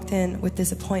has walked in with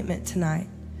disappointment tonight,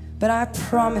 but I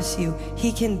promise you,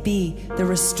 he can be the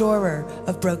restorer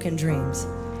of broken dreams.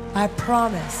 I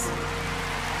promise.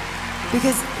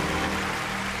 Because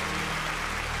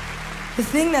the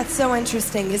thing that's so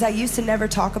interesting is I used to never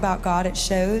talk about God at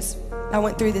shows. I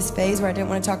went through this phase where I didn't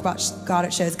want to talk about God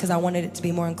at shows because I wanted it to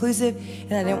be more inclusive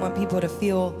and I didn't want people to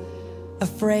feel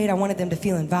afraid. I wanted them to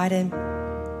feel invited.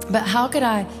 But how could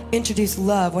I introduce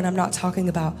love when I'm not talking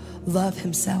about love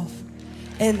himself?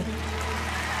 And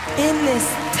in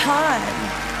this time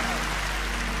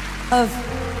of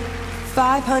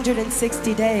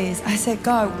 560 days, I said,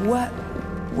 God,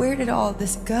 where did all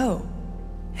this go?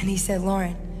 And he said,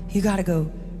 Lauren, you got to go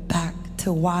back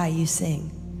to why you sing.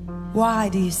 Why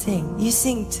do you sing? You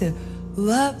sing to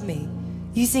love me.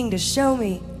 You sing to show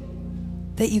me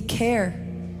that you care.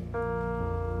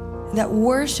 That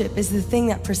worship is the thing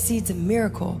that precedes a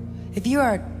miracle. If you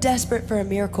are desperate for a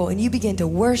miracle and you begin to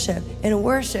worship and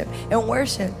worship and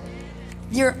worship,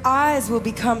 your eyes will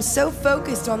become so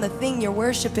focused on the thing you're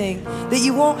worshiping that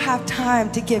you won't have time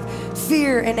to give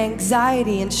fear and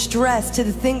anxiety and stress to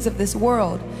the things of this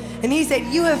world. And he said,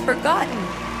 you have forgotten.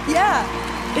 Yeah,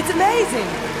 it's amazing.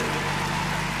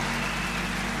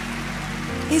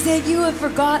 He said, you have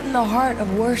forgotten the heart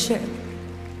of worship.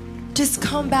 Just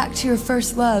come back to your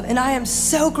first love. And I am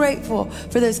so grateful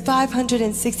for those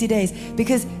 560 days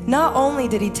because not only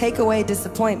did he take away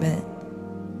disappointment,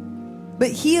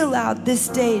 but he allowed this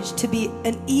stage to be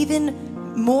an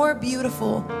even more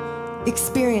beautiful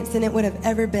experience than it would have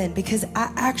ever been, because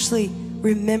I actually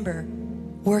remember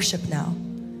worship now,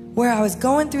 where I was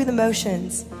going through the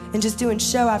motions and just doing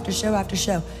show after show after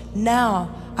show.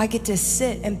 Now I get to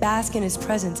sit and bask in his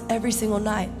presence every single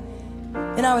night.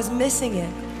 And I was missing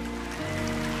it.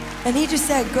 And he just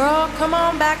said, girl, come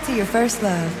on back to your first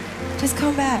love. Just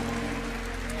come back.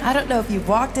 I don't know if you've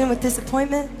walked in with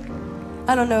disappointment.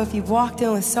 I don't know if you've walked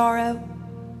in with sorrow.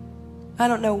 I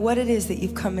don't know what it is that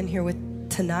you've come in here with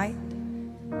tonight.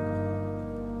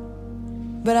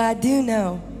 But I do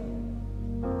know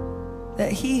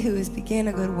that he who has began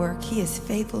a good work, he is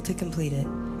faithful to complete it,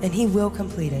 and he will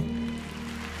complete it.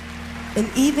 And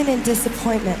even in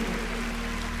disappointment,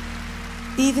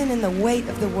 even in the weight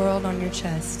of the world on your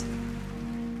chest,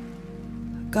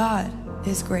 God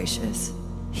is gracious.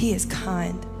 He is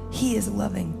kind. He is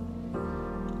loving.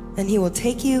 And he will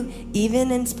take you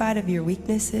even in spite of your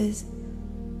weaknesses,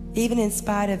 even in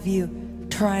spite of you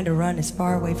trying to run as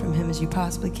far away from him as you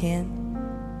possibly can.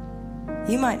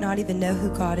 You might not even know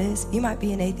who God is. You might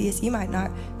be an atheist. You might not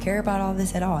care about all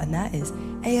this at all, and that is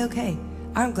A-okay.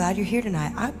 I'm glad you're here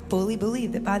tonight. I fully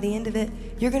believe that by the end of it,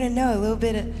 you're going to know a little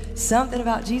bit of something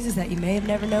about Jesus that you may have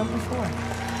never known before.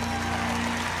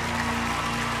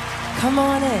 Come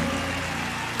on in.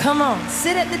 Come on,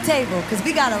 sit at the table, because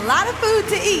we got a lot of food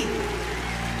to eat.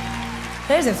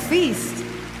 There's a feast,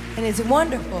 and it's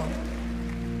wonderful.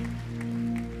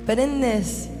 But in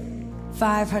this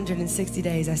 560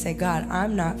 days, I say, God,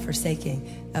 I'm not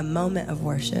forsaking a moment of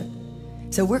worship.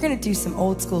 So we're going to do some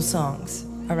old school songs,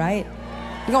 all right?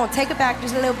 We're going to take it back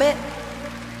just a little bit.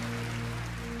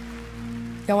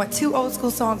 Y'all want 2 old school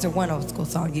songs or 1 old school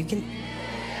song? You can,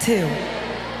 2.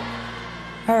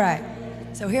 All right.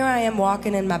 So here I am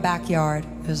walking in my backyard.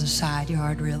 It was a side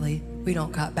yard, really. We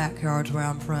don't got backyards where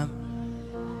I'm from.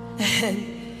 And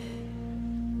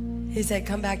he said,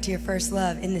 come back to your first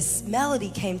love. And this melody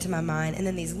came to my mind, and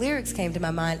then these lyrics came to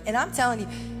my mind. And I'm telling you,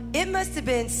 it must have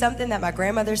been something that my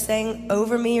grandmother sang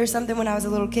over me or something when I was a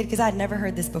little kid, because I'd never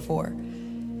heard this before.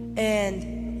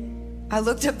 And I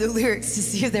looked up the lyrics to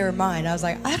see if they were mine. I was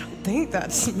like, I don't think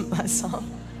that's my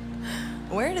song.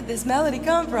 Where did this melody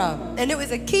come from? And it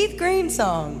was a Keith Green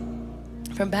song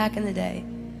from back in the day.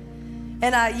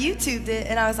 And I YouTubed it,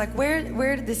 and I was like,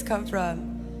 where did this come from?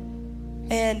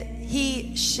 And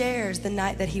he shares the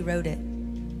night that he wrote it.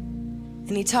 And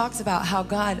he talks about how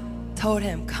God told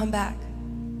him, come back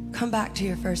to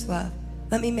your first love.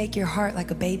 Let me make your heart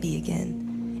like a baby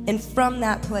again. And from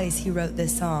that place, he wrote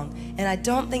this song. And I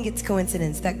don't think it's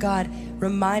coincidence that God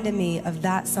reminded me of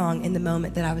that song in the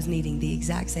moment that I was needing the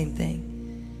exact same thing.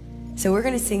 So we're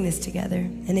gonna sing this together,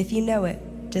 and if you know it,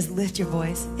 just lift your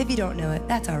voice. If you don't know it,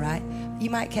 that's all right. You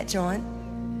might catch on,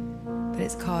 but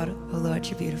it's called, Oh Lord,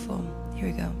 You're Beautiful. Here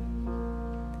we go.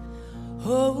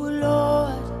 Oh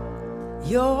Lord,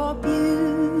 you're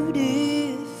beautiful.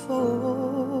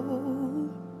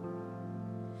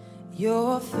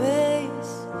 Your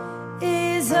face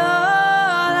is all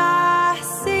I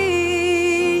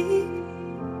see,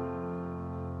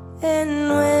 and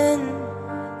when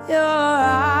your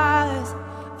eyes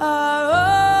are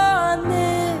on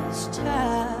this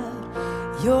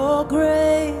child, your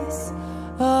grace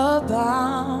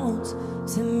abounds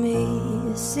to me.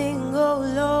 Sing, oh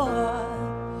Lord,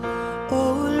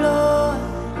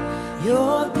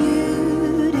 you're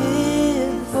beautiful,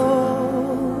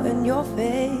 and your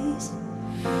face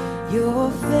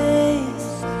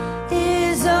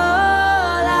is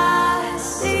all I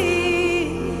see.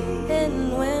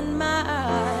 And when my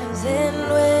eyes,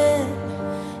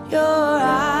 your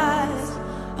eyes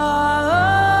are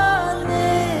on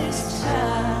this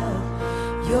child,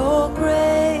 your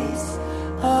grace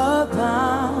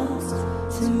abounds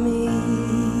to me.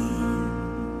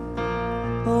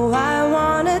 Oh, I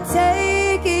wanna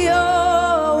take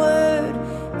your word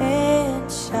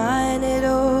and shine it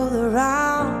all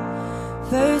around.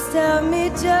 First help me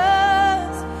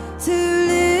just to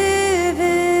live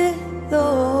it,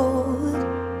 Lord.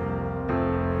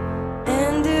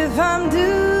 And if I'm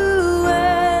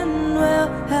doing well,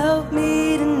 help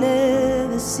me to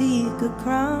never seek a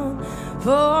crown,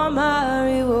 for my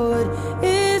reward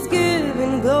is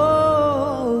giving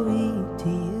glory to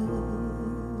you.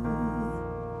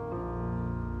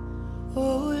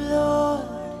 Oh Lord,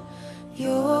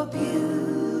 you're beautiful.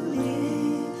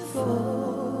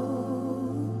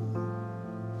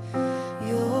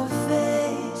 Your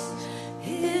face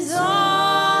is all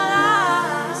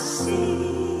I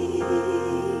see,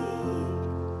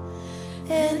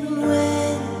 and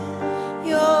when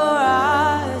your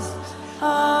eyes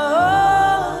are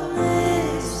on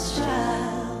this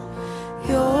child,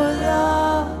 your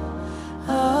love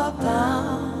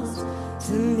abounds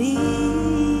to me.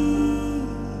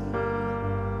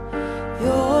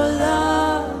 Your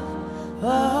love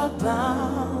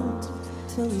abounds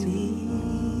to me.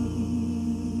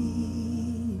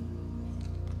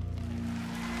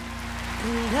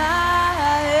 And I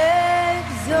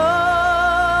exalt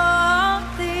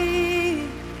thee,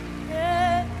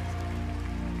 yes.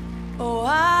 Oh, I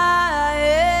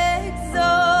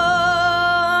exalt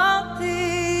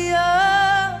thee,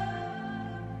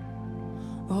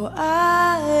 oh, I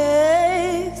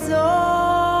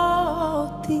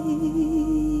exalt thee,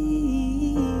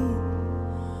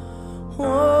 oh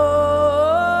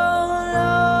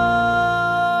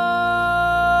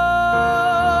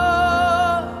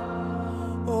Lord,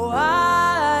 oh, I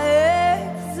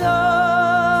exalt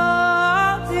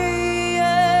thee,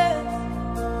 yeah.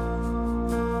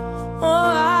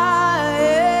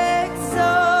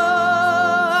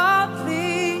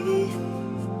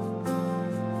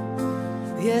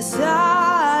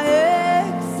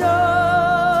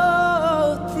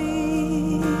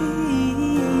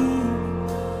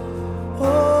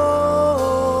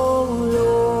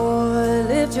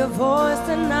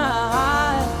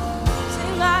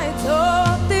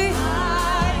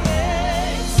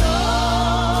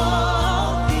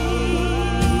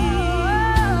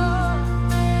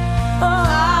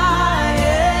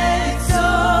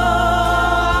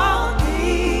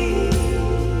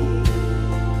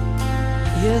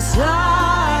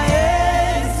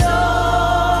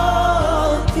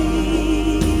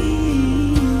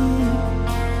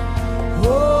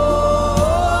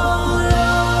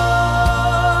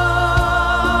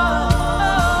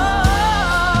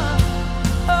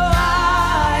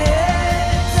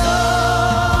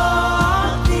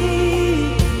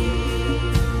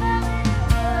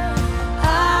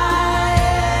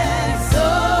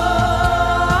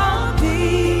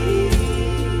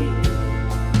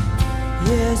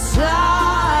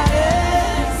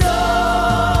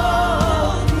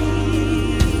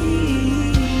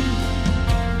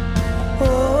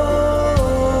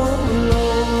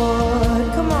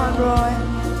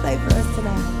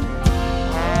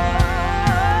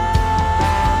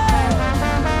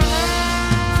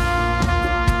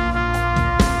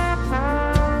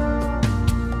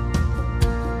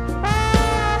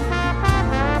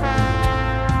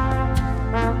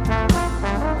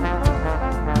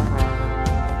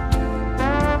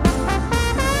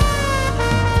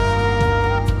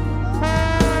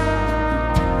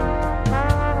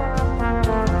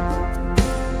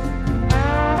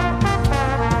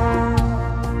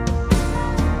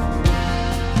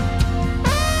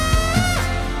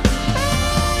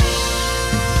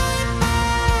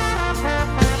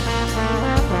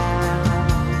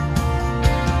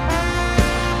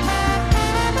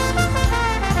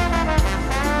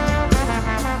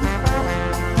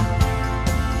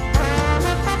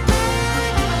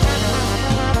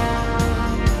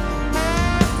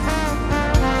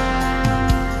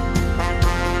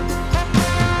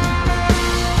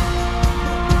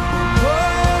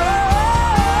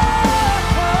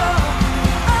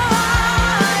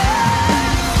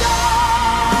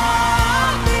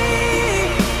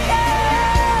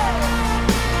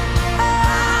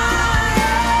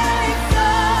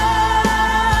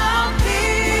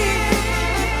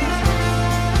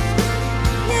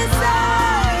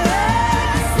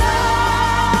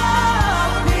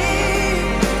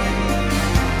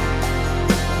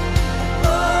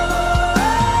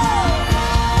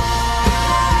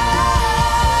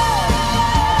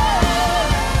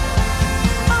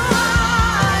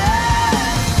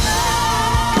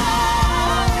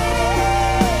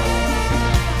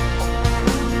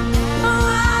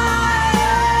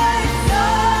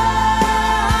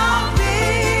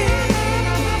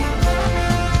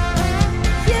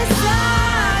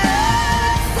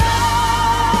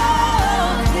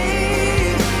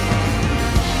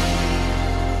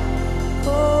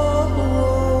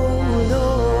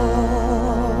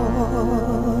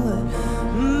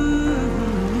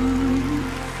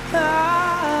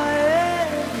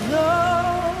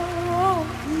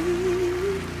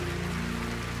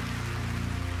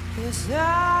 Yes,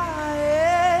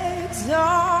 I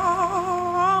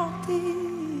exalt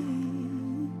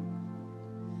thee.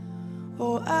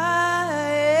 Oh,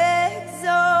 I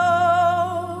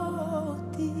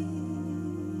exalt thee.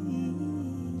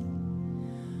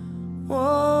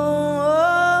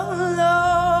 Oh,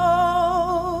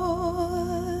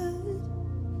 Lord.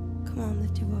 Come on,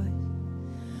 lift your voice.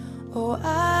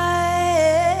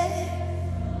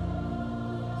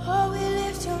 Oh, we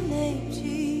lift your name,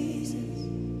 Jesus.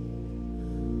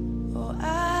 Oh,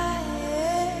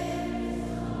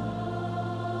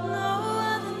 no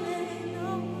other name, no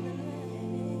other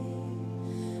name.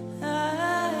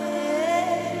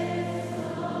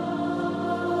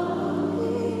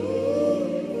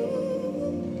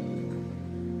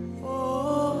 Oh,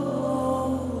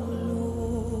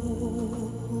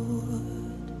 Lord.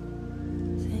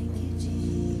 Thank you,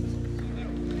 Jesus.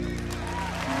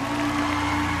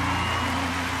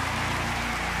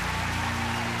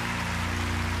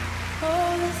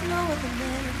 Oh, there's no other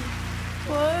name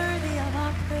worthy of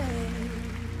our praise.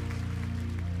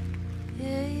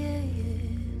 Yeah, yeah,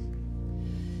 yeah.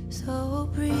 So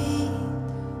breathe,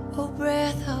 oh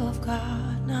breath of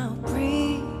God, now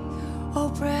breathe, oh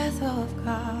breath of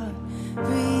God,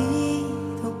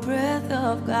 breathe, oh breath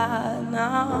of God,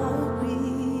 now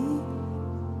breathe.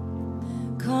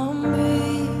 Come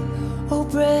breathe, oh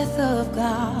breath of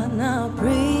God, now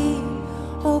breathe,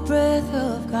 oh breath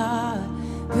of God,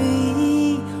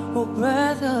 breathe, oh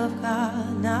breath of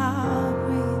God, now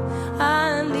breathe.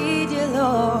 I need you,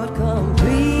 Lord, come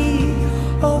breathe,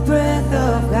 oh breath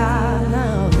of God,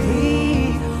 now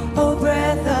breathe, oh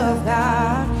breath of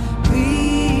God,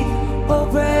 breathe, oh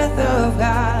breath of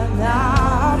God,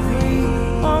 now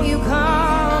breathe. Oh, you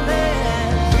come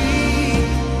and breathe,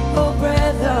 oh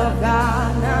breath of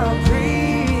God, now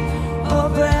breathe, oh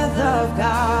breath of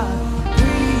God,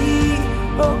 breathe,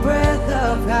 oh breath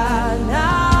of God,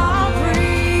 now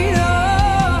breathe,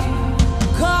 oh,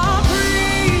 come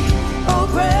breathe, oh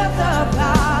breath of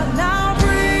God, now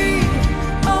breathe,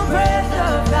 oh breath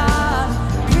of God,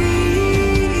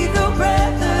 breathe, oh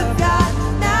breath of God,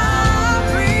 now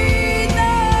breathe, oh,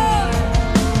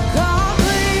 come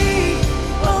breathe,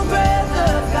 oh breath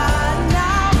of God,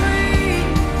 now breathe,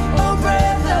 oh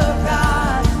breath of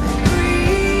God,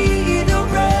 breathe, oh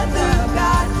breath of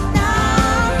God,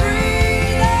 now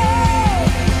breathe, oh.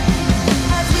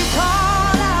 As we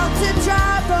call out to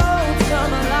dry bones,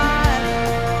 come alive,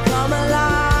 come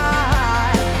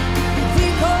alive. As we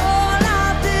call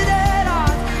out to dead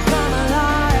hearts, come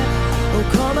alive, oh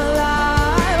come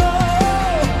alive, oh.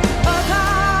 Up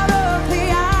out of the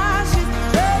ashes,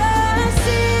 let us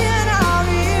see an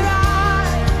army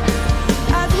rise.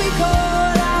 As we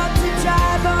call out to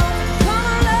dry bones, come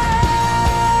alive.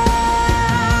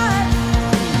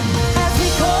 As we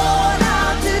call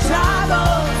out to dry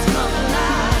bones, come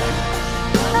alive.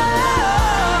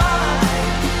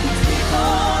 As we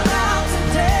call out to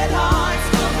dead hearts,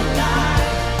 come alive.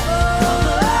 Come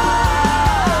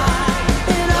alive.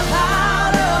 And up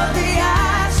out of the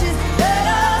ashes, let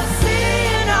us see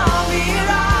an army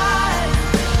rise.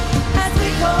 As we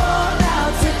call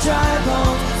out to dry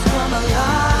bones, come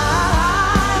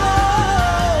alive.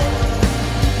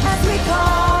 As we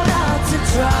call out to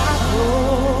dry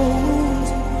bones,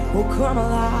 oh come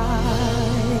alive.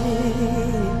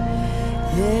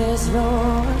 Yes,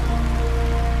 Lord,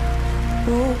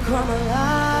 oh come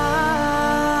alive.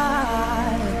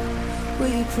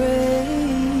 We pray,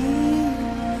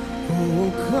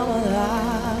 oh come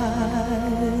alive.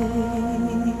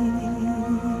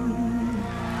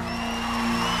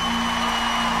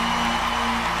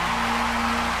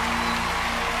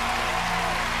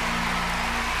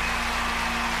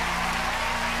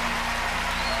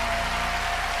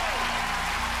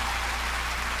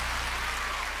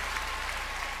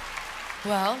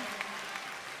 Well,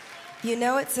 you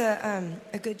know it's a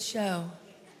good show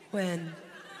when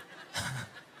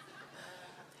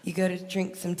you go to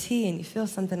drink some tea and you feel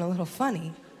something a little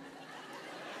funny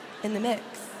in the mix.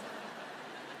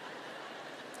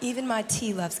 Even my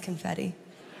tea loves confetti.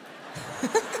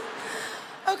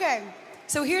 Okay,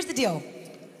 so here's the deal.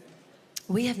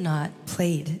 We have not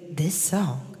played this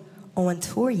song on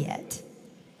tour yet.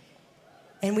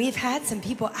 And we've had some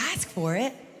people ask for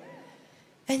it.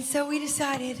 And so we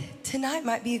decided tonight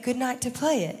might be a good night to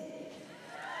play it.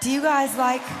 Do you guys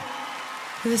like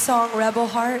the song Rebel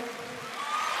Heart?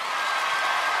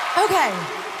 Okay,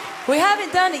 we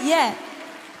haven't done it yet.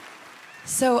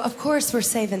 So of course we're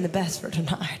saving the best for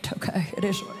tonight, okay? It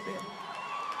is what it is.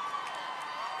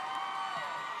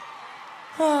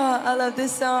 Oh, I love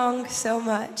this song so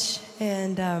much.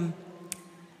 And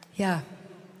yeah,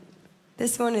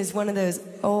 this one is one of those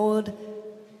old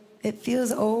It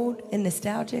feels old and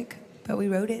nostalgic, but we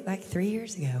wrote it like 3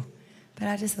 years ago. But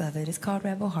I just love it. It's called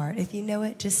Rebel Heart. If you know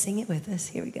it, just sing it with us.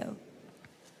 Here we go.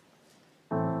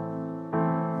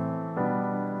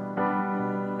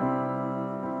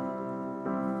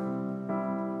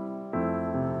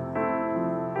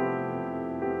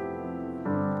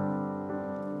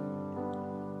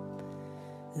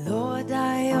 Lord,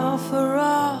 I offer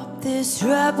up this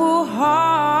rebel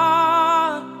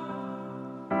heart,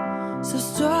 so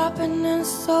stubborn and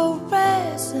so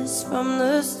restless from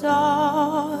the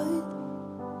start.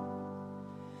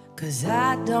 'Cause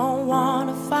I don't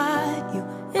wanna fight you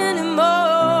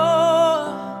anymore.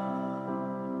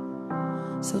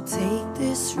 So take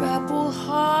this rebel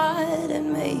heart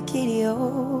and make it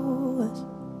yours.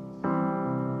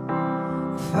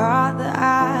 Father,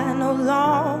 I no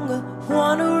longer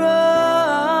wanna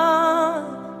run.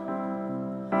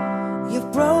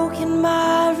 You've broken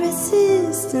my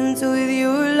resistance with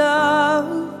your love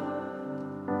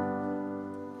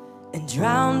and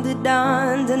drowned it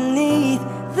underneath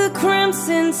the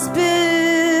crimson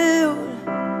spill.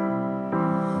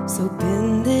 So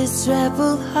bend this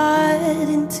rebel heart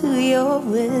into your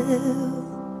will.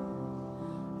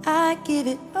 I give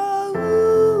it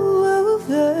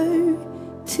over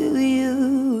to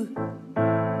you.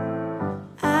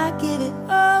 I give it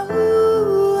over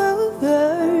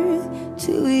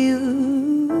to you.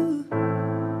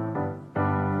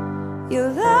 Your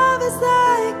love is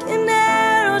like an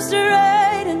arrow,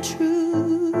 straight and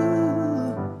true.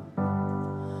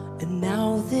 And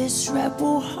now this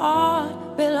rebel heart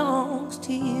belongs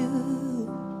to you.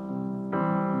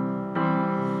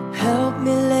 Help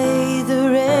me lay the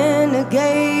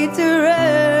renegade to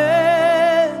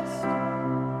rest.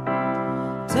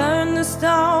 Turn the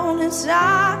stone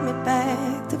inside me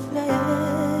back to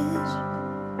flesh,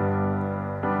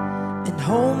 and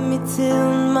hold me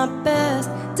till my best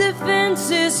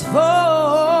defenses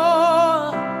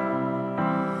fall.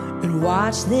 And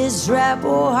watch this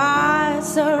rebel heart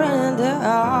surrender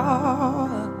all.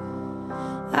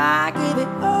 I give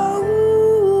it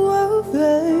over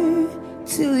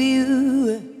to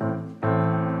you.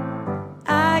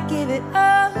 I give it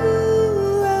over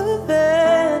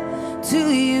to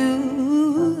you.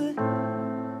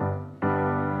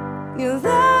 Your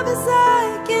love is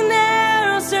like an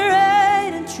arrow,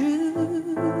 straight and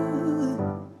true.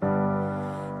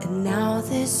 And now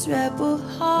this rebel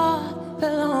heart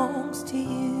belongs to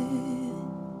you.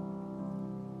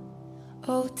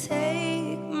 Oh,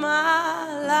 take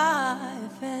my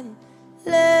life and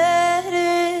let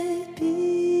it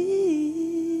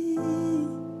be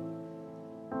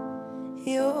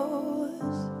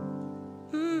yours.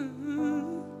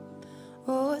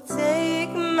 Oh,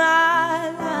 take my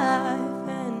life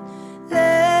and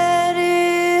let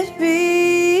it be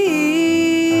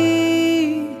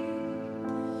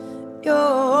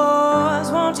yours.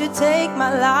 Won't you take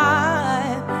my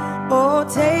life? Oh,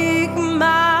 take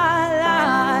my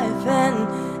life and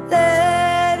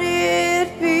let it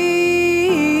be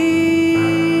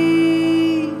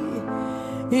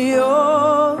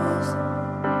yours.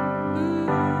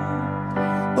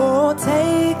 Oh,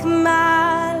 take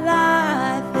my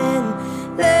life and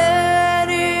let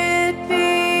it be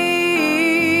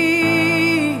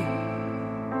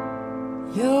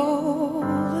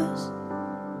yours.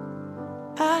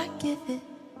 I give it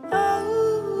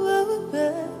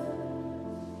over.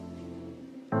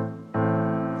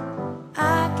 I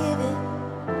give it.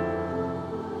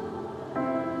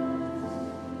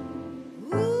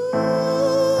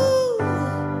 Ooh,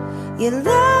 your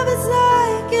love is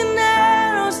like an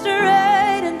arrow,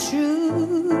 straight and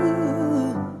true.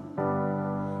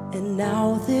 And now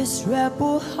this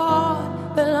rebel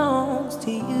heart belongs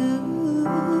to you.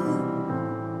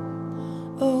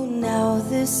 Oh, now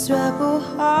this rebel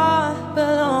heart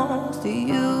belongs to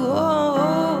you.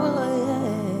 Oh,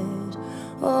 yes.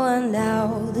 Oh, and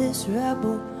now this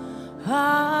rebel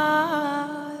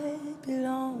heart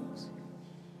belongs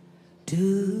to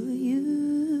you.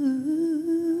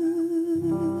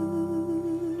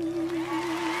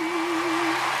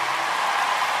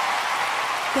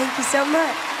 Thank you so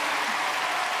much.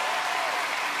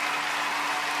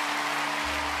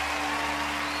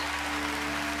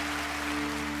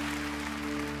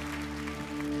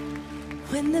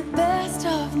 When the best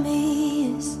of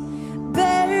me is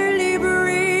barely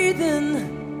breathing,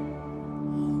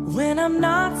 when I'm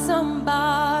not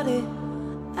somebody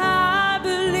I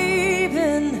believe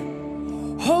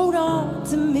in, hold on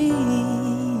to me.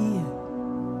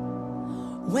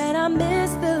 When I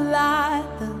miss the light,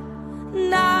 the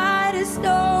night is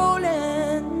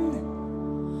stolen.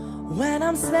 When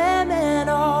I'm slamming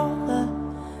all the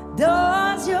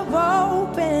doors you've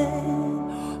opened,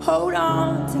 hold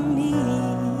on to me.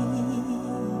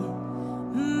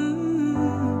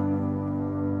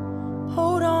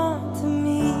 Hold on to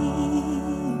me.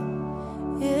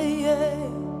 Yeah, yeah.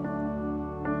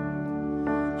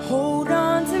 Hold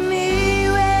on to me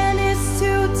when it's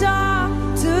too dark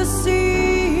to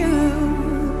see you.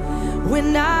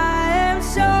 When I am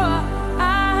sure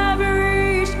I have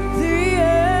reached the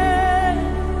end.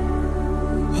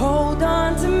 Hold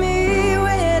on to me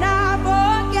when I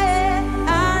forget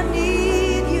I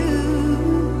need you.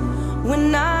 When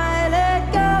I let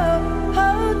go,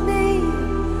 hold me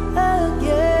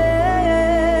again.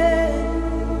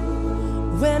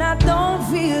 When I don't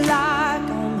feel like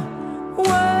I'm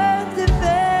worth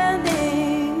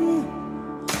defending.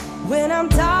 When I'm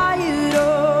tired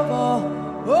of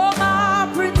all my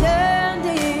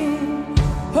pretending.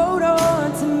 Hold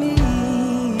on to me.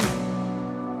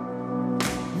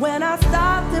 When I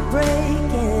stop the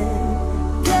breaking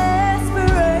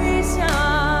desperation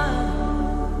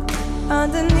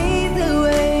underneath the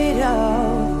weight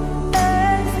of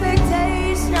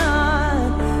expectation.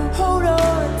 Hold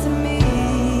on to me.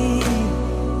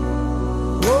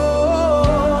 Whoa.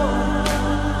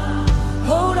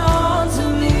 Hold on to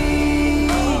me.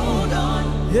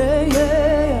 Yeah,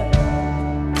 yeah.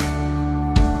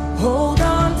 Hold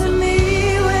on to me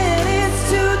when it's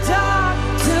too dark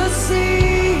to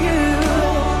see you.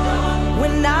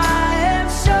 When I am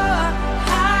sure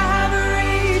I have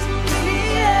reached the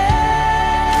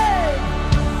end.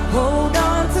 Hold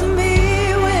on to me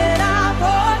when I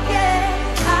forget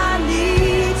I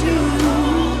need you.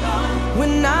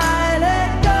 When I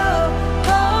let go,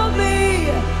 hold me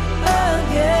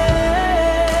again.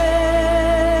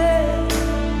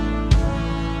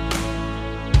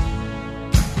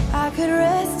 I could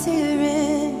rest here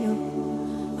in your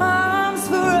arms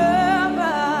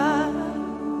forever.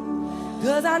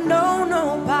 'Cause I know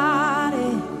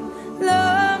nobody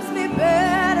loves me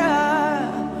better.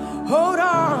 Hold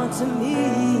on to me.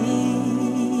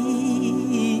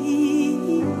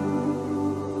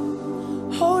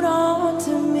 Hold on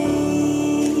to me.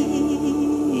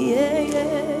 Yeah,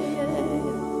 yeah, yeah.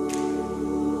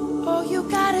 All you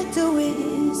gotta do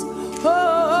is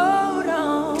hold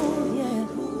on, yeah.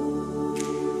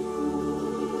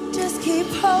 Just keep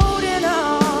holding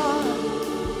on.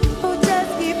 Oh,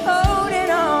 just keep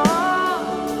holding on.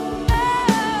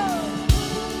 Oh.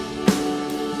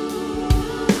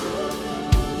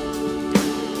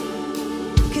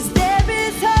 'Cause there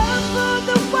is hope for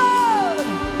the world.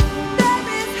 There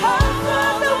is hope for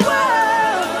the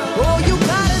world. All you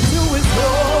gotta do is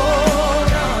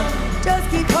hold on. Just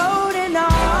keep holding on.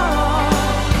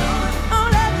 Oh,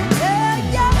 let me tell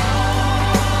ya.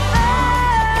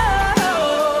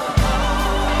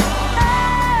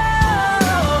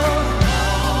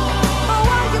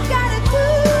 Oh, all you gotta do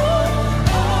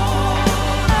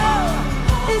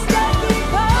is just keep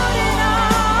holding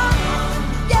on.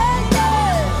 Yeah,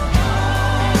 yeah.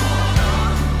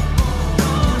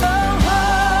 Oh,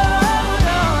 hold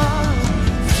on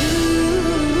to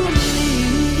me.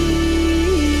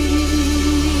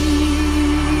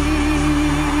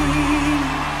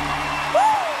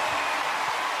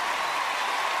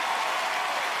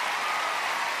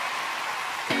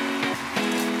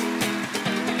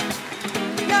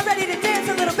 Y'all ready to dance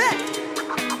a little bit?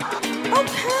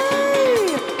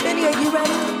 Okay. Benny, are you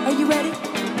ready? Are you ready?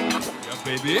 Yeah,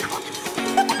 baby.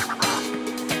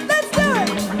 Let's do it.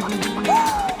 Woo!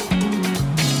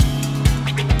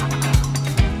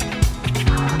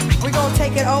 We're gonna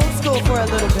take it old school for a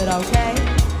little bit, okay?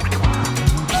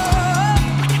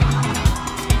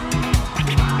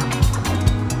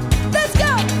 Let's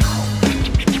go.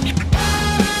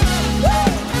 Woo!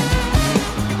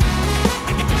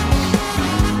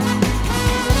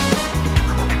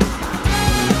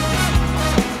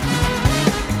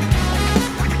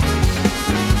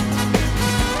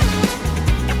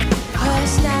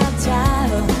 Hush now,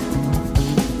 child,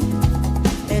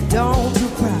 and don't you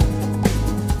cry.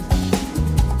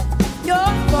 Your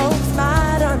folks might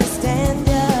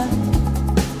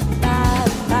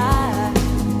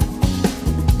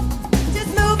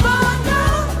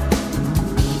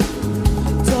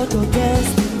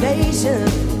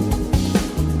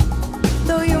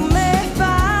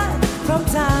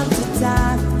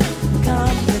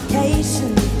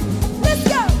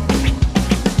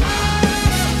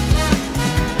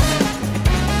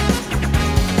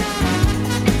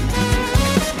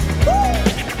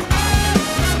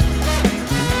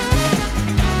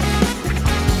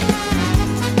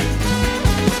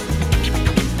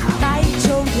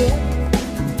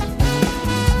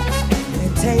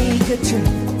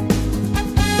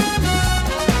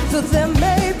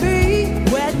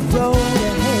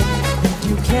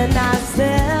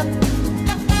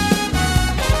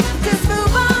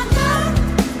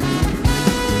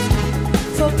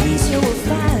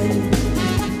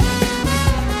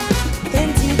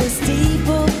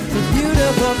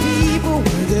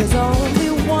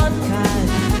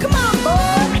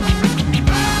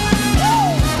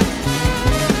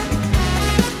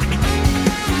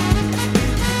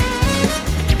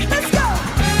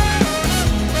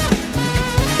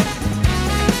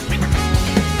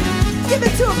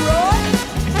to him, Roy.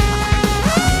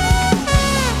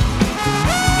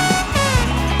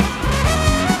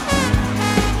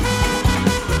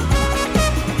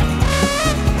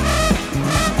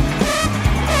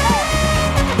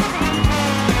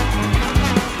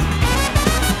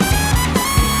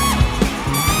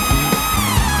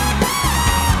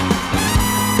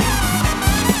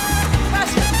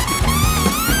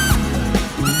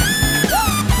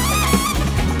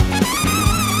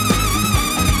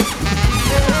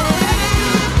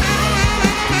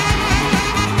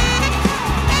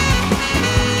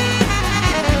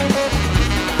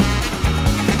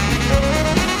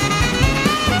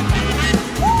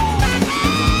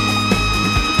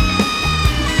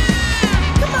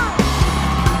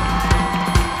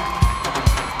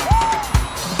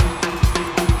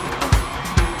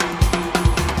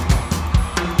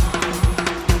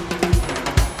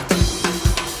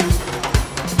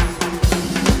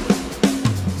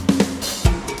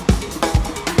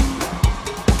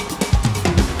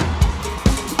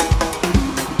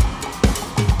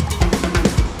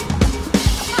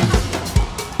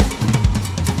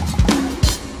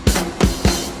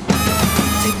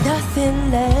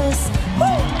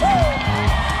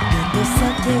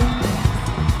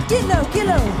 Get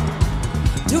low.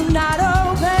 Do not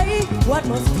obey what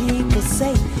most people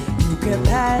say. You can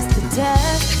pass the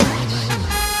test.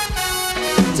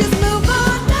 Just move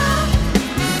on now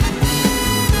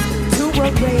to a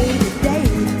rainy day.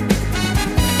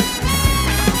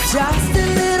 Just a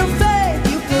little faith.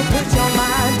 You can put your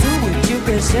mind to it. You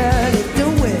can surely do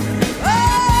it.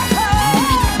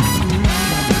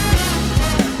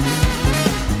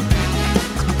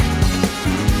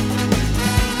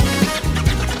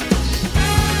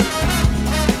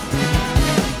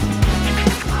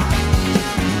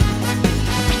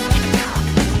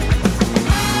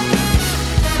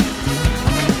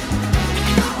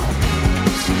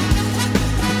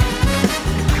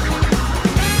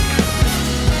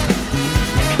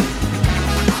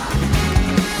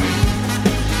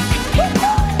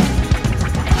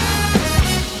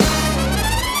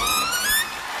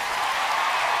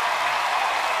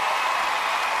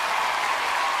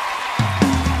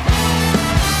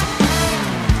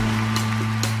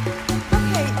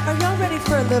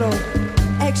 Little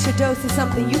extra dose of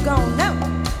something you gon' know.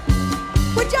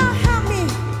 Would y'all help me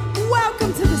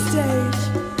welcome to the stage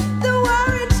the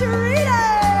Warren Chorito?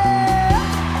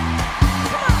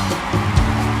 Come on.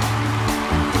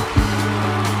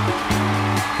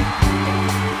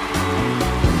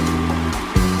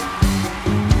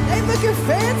 They looking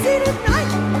fancy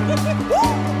tonight.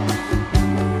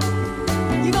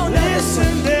 You gon' know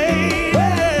listen, this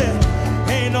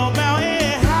baby, ain't no mountain.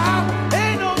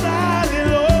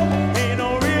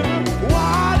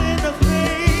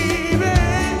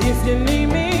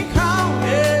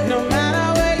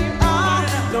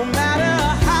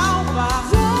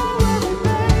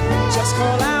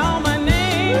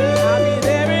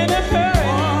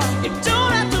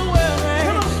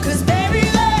 Cause baby,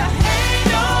 there ain't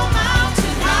no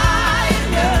mountain high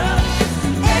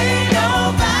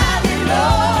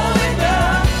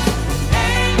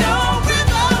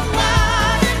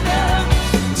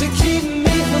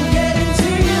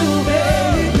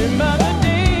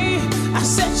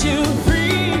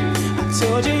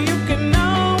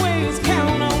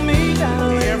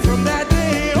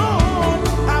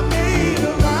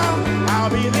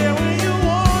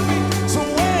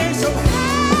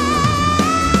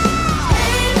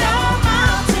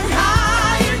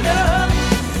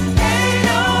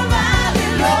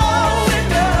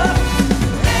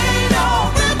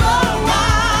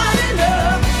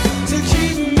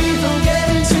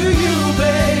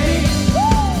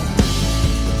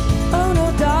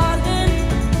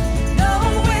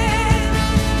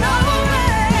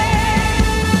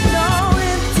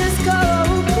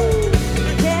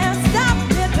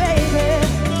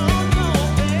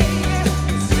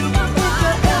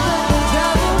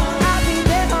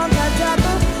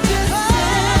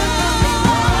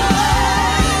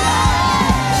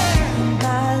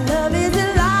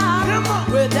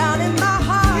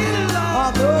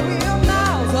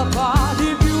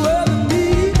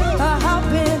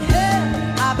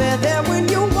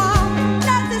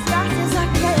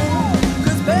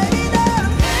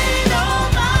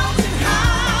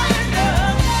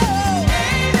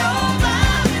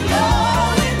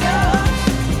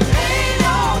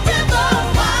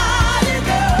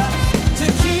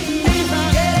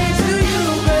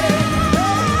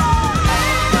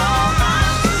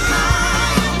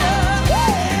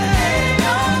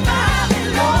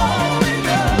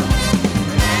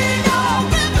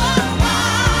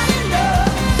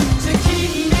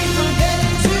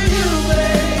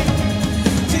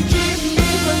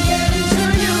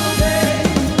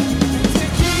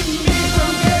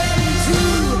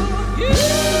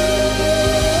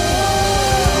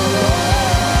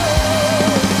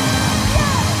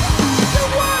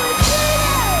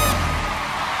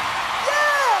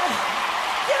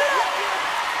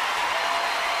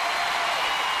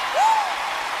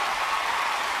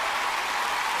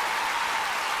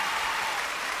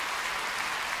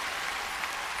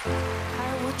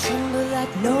I will tremble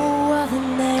like no other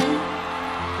name.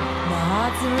 My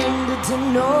heart surrendered to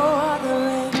no other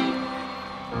aim.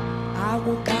 I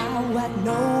will bow at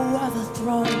no other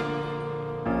throne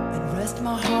and rest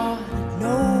my heart at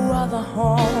no other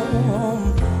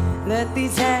home. Let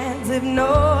these hands have no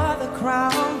other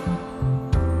crown.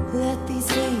 Let these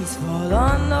knees fall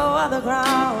on no other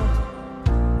ground.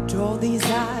 Draw these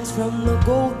eyes from the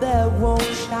gold that won't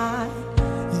shine.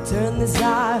 You turn this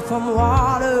eye from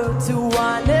water to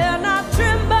wine, and I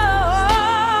tremble.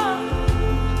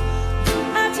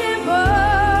 I tremble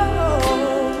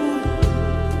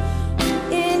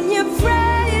in your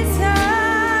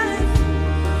presence,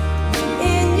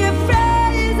 in your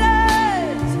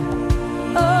presence.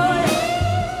 Oh,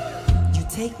 yeah. You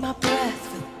take my breath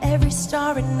with every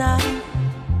starry night.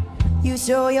 You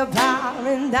show your power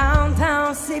in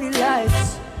downtown city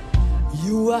lights.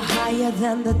 You are higher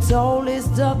than the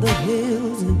tallest of the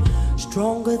hills and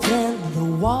stronger than the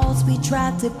walls we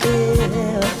tried to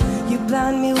build. You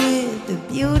blind me with the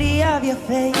beauty of your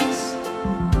face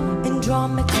and draw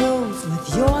me close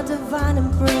with your divine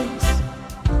embrace.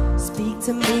 Speak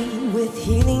to me with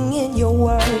healing in your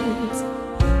words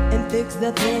and fix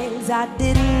the things I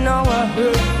didn't know I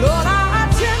heard. Lord, I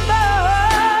tremble.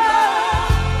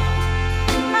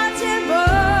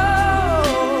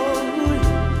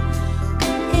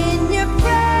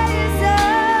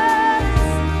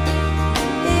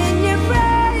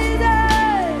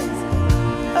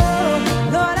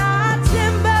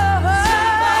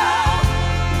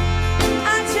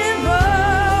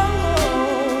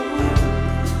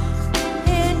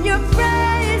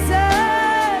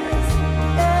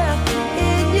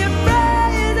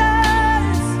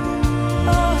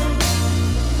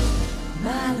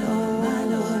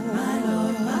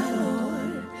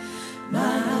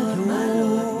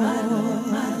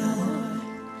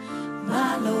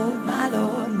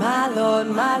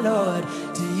 My Lord,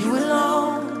 to you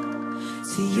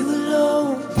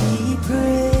alone be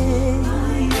praised.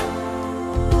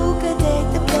 Who could take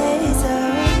the place of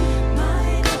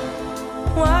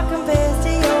what compares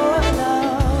to your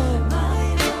love?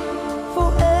 For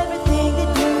everything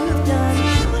that you've done,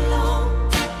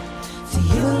 to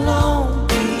you alone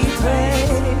be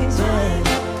praised.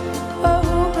 Oh,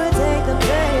 who could take the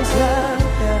place of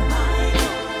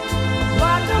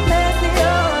what compares to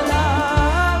your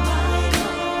love?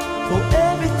 For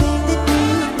everything that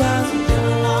you've done,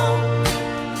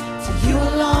 to you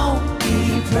alone be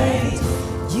praised.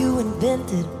 You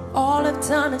invented all of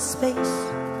time and space.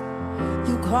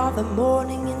 You carved the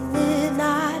morning and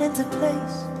midnight into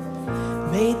place.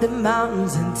 Made the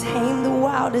mountains and tamed the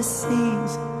wildest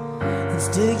seas. And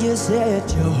still you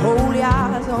set your holy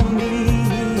eyes on me.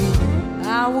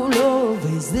 I will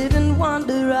always live in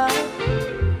wonder of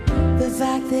the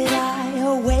fact that I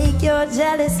awake your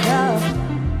jealous love.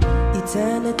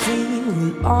 Eternity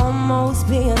will almost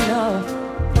be enough.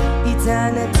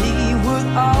 Eternity will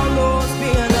almost be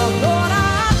enough. Lord,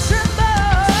 I tremble.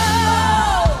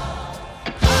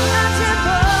 I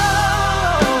tremble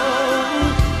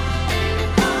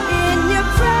in your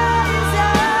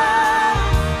presence,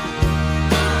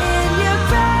 in your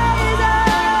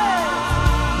presence.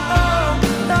 Oh,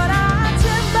 Lord, I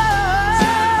tremble.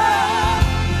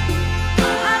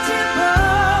 I tremble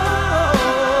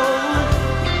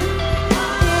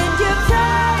in your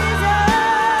presence,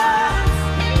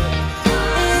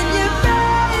 in your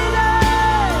presence.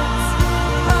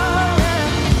 Oh, yeah.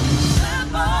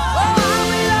 Oh, I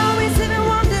will always sit and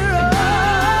wonder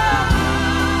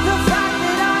the fact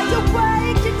that I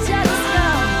awake your jealous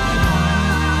love.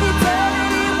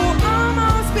 Eternity will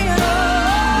almost be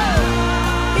enough.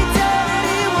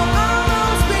 Eternity will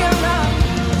almost be enough.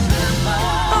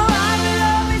 Oh, I will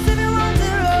always sit and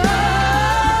wonder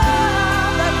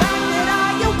the fact that I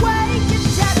awake your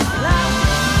jealous love.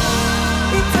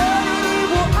 Eternity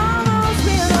will almost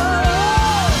be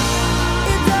enough.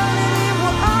 Eternity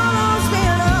will almost be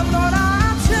enough. Lord,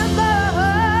 I tremble.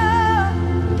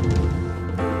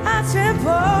 I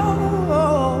tremble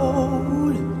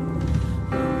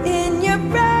in your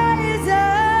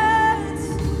presence,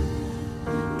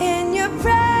 in your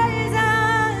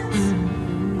presence.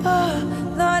 Oh,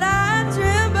 Lord, I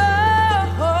tremble.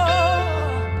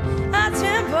 I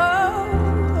tremble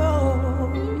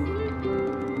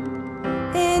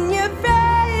in your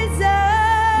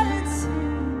presence,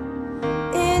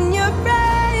 in your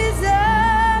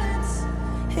presence.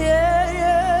 Yeah,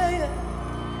 yeah, yeah.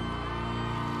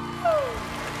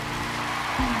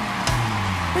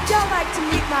 Would y'all like to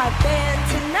meet my band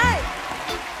tonight?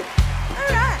 All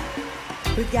right.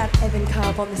 We've got Evan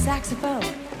Cobb on the saxophone,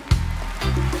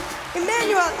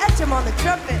 Emmanuel Etcham on the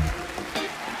trumpet,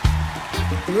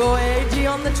 Roy G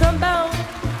on the trombone,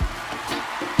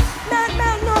 Matt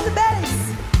Mountain on the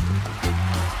bass,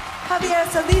 Javier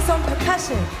Solis on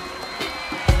percussion,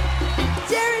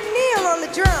 Jared Neal on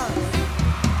the drums,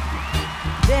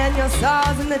 Daniel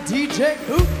Sars in the DJ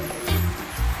hoop,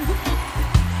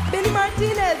 Benny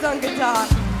Martinez on guitar,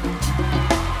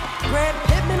 Grant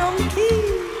Pittman on the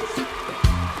keys,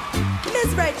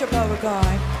 Miss Rachel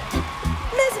Beauregard,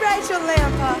 Miss Rachel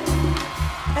Lampa,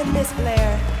 and Miss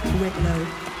Blair Whitlow.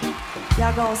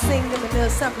 Y'all gonna sing them a little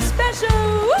something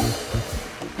special.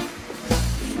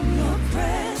 In your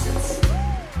presence,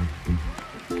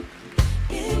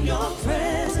 in your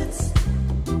presence,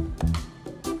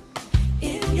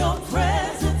 in your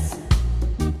presence,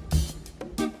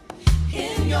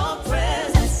 in your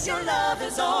presence, your love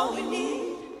is all we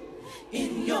need.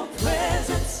 In your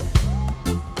presence,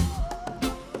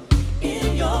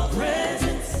 in your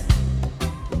presence,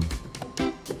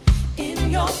 in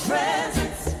your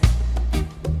presence,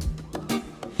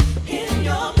 in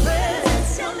your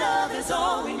presence, your love is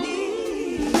all we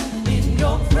need. In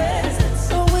your presence,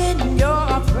 So in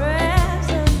your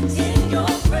presence, in your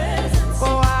presence,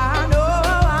 oh I know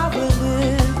I will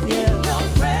live. in your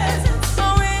presence, So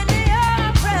in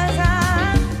your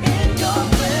presence, in your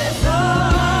presence,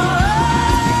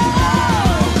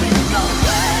 in your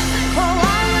presence, oh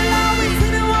I will always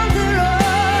sit and wonder,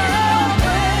 oh,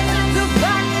 the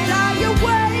fact that all you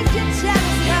waved your child.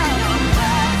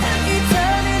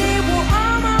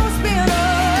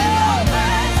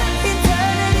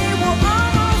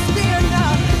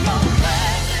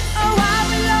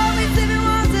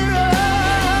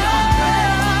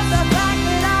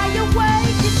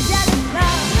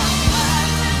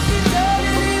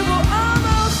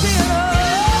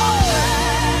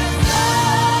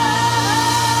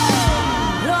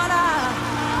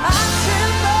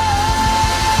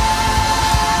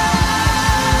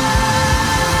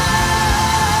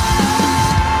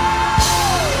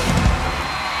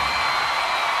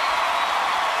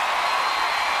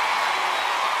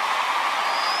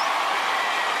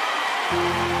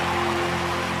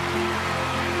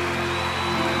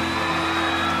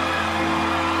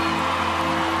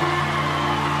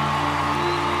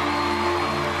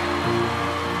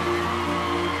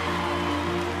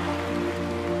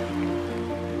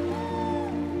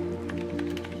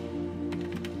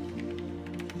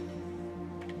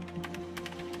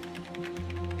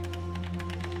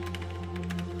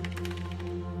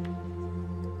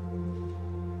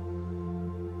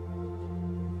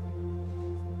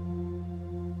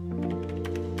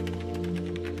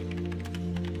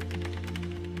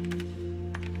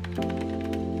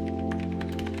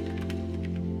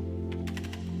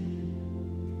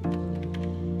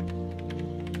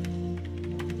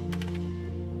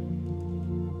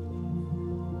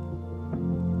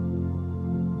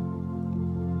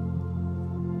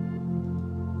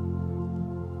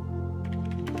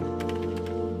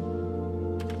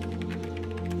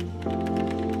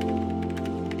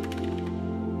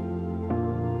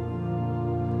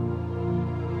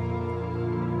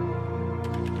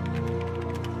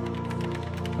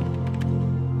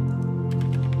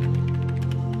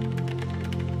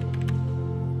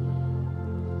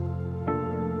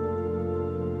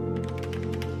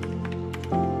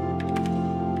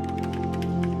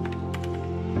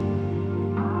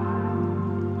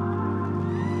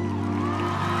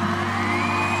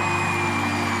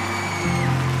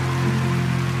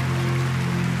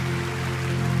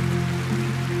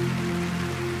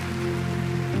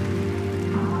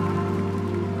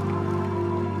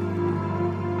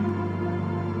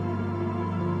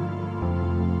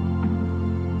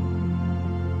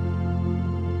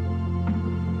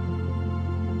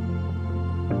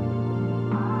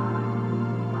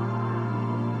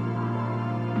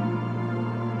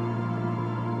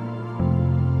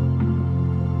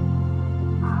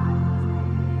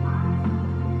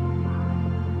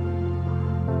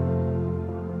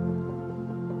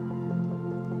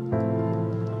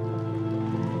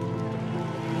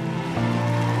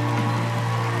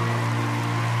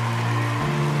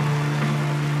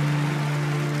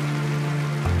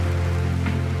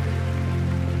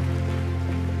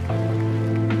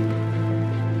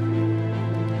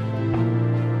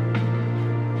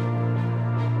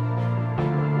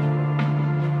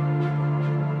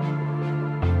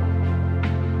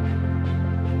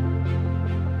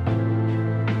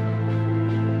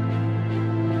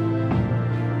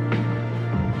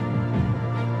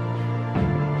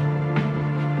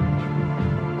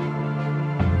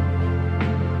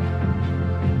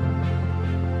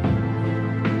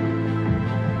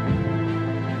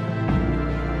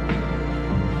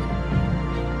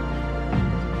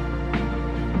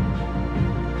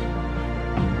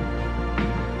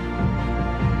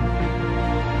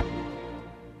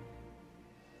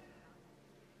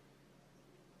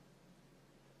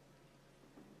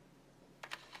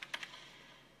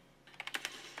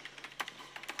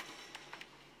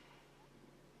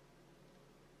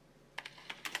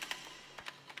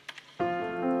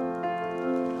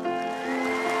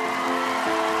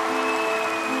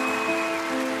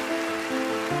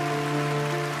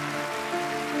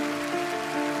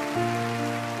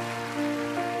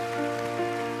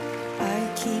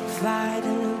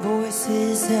 fighting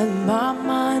voices in my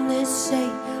mind that say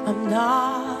I'm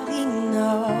not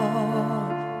enough.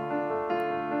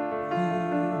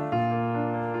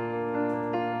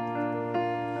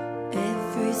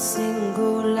 Every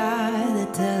single lie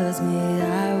that tells me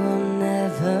I will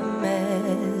never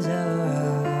measure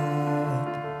up.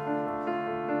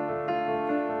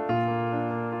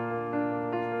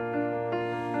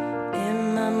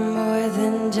 Am I more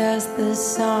than just the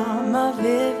sum of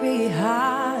every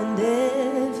high and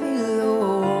every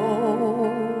low?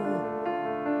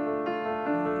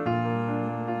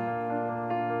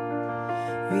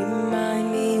 Remind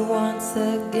me once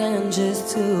again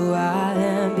just who I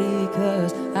am,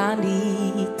 because I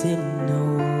need to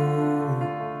know.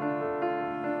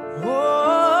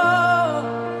 Oh,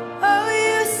 oh,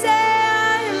 you say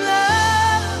I'm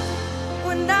loved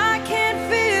when I can't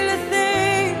feel a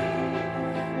thing.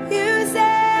 You say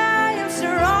I am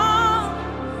strong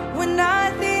when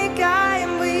I think I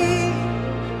am weak.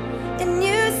 And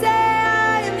you say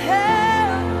I am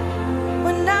held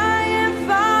when I am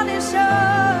falling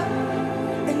short.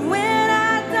 And when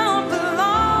I don't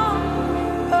belong,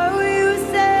 oh, you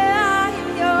say I am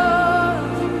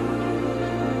yours.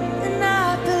 And I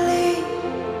believe,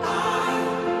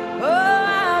 oh,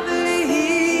 I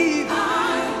believe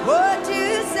what you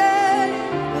said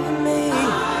of me.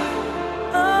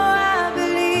 Oh, I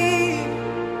believe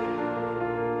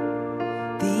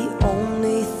the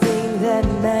only thing that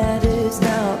matters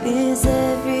now is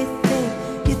everything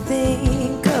you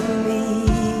think of me.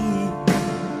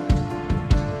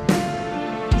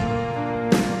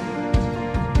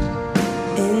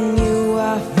 In you I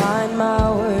find my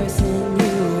worth, in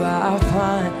you I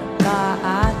find my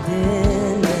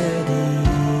identity.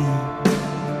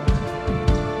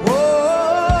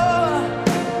 Oh,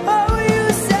 oh, you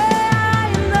say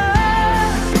I'm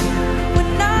loved when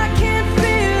I can't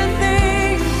feel a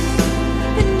thing.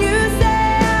 And you say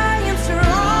I am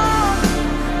strong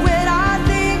when I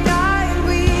think I am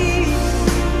weak.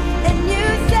 And you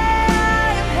say I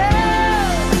am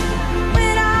held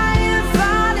when I am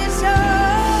falling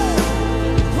short.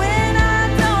 When I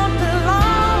don't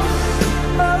belong,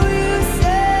 oh, you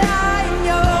say I am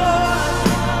yours.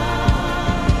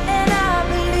 And I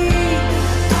believe,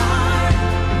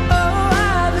 oh,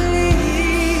 I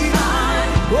believe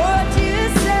what you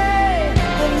say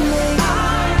of me.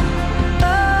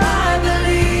 Oh, I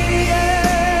believe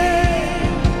it.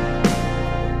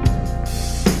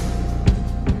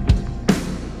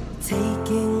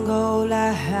 Taking all I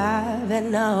have and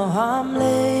now I'm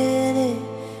laying it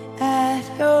at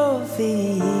your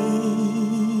feet.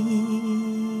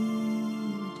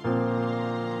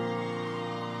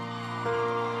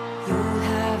 You'll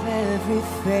have every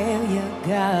failure,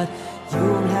 God.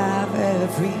 You'll have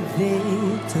every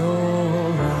victory.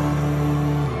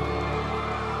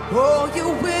 Oh, you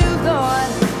will,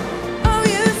 Lord. Oh,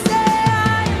 you say I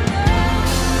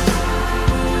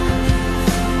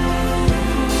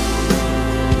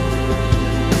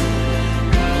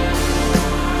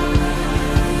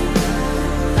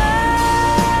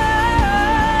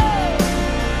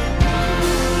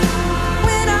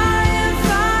when I am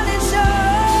falling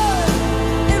short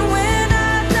and when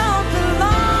I don't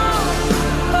belong,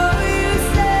 oh, you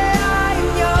say I am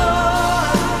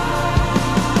yours.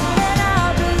 And I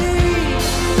believe,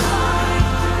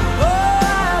 oh,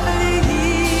 I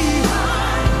believe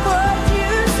what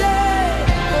you say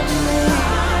of me.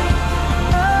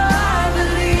 Oh, I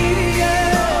believe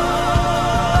it.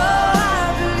 Oh, I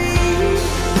believe.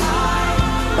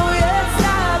 Oh, yes,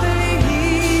 I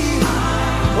believe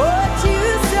what you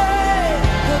say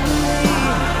of me.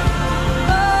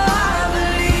 Oh, I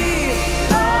believe.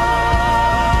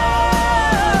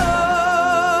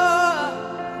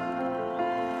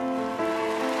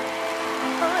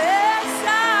 Oh, yes, I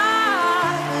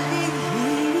believe.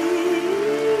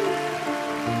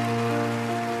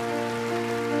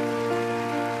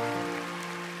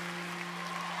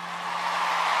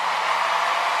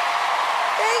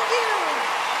 Thank you.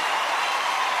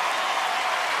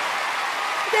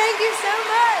 Thank you so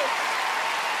much.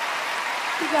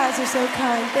 You guys are so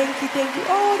kind. Thank you, thank you.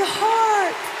 Oh, the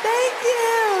heart. Thank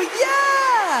you.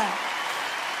 Yeah.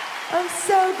 I'm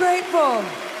so grateful.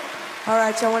 All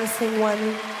right, y'all want to sing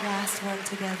one last one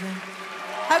together?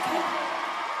 Okay.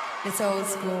 It's old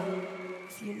school.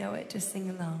 If you know it, just sing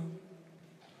along.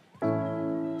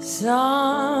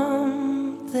 Something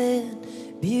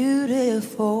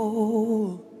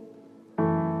beautiful,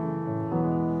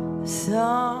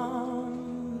 something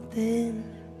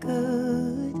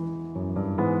good.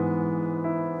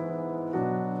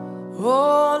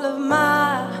 All of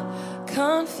my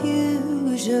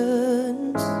confusions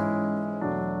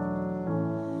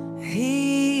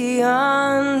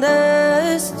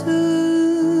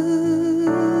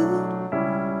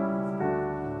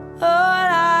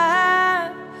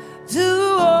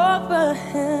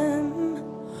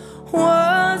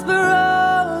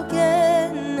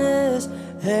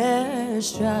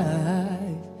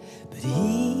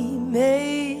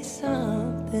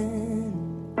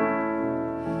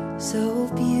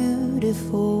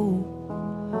beautiful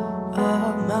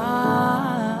of my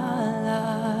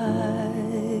life.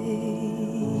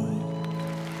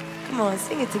 Come on,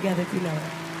 sing it together if you know it.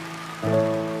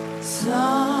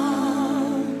 Something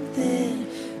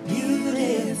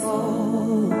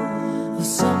beautiful, or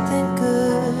something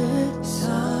good,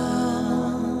 something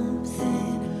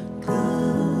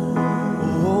good.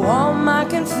 Oh, all my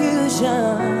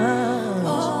confusion,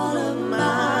 all of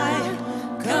my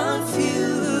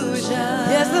confusion.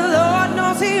 Yes, the Lord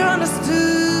knows He understood.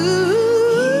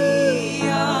 He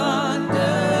understood.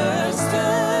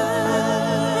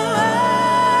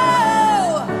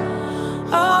 Oh,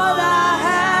 all I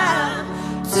have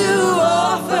to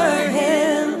offer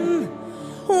Him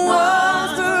was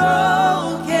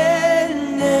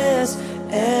brokenness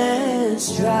and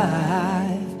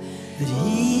strife, but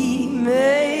He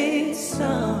made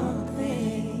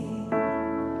something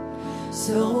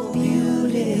so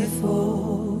beautiful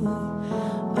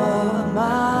of my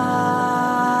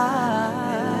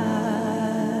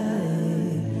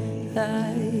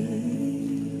life.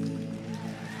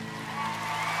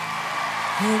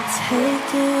 And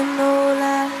taking all I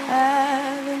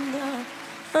have and now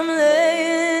I'm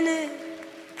laying it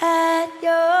at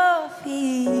your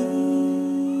feet.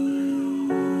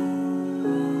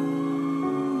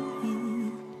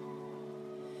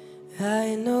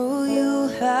 I know you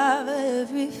have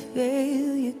every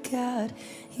failure, God.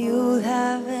 You'll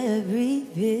have every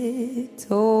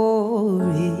victory.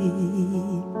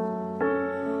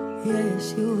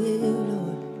 Yes, you will,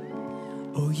 Lord.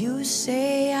 Oh, you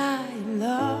say I'm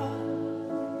loved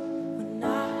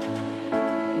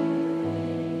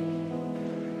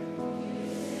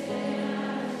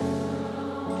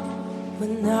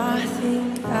when I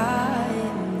think I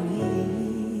am weak.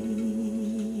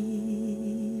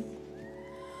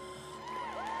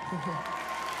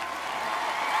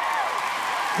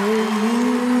 Oh, you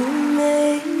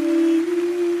made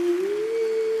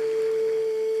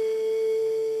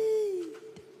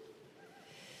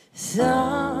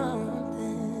something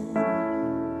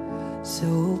so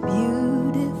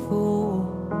beautiful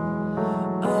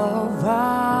of our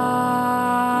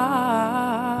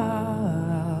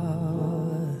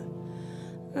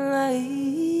life.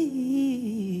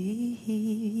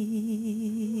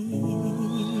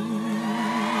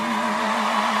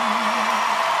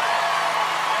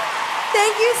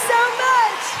 Thank you so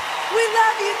much. We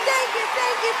love you. Thank you,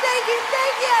 thank you, thank you,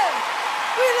 thank you.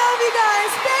 We love you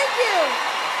guys. Thank you.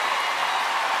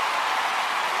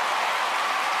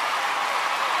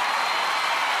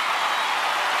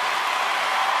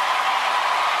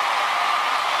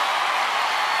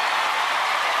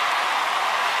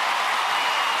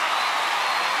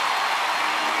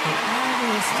 I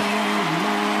will stand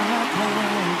my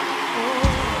ground.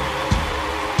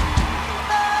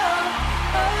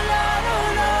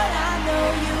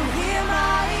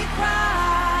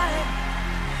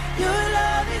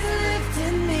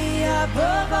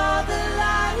 Above all the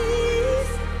lies,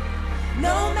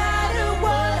 no matter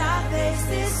what I face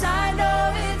this, I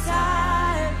know in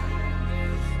time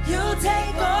you'll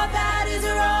take all that is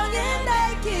wrong and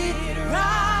make it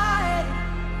right.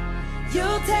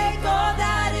 You'll take all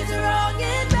that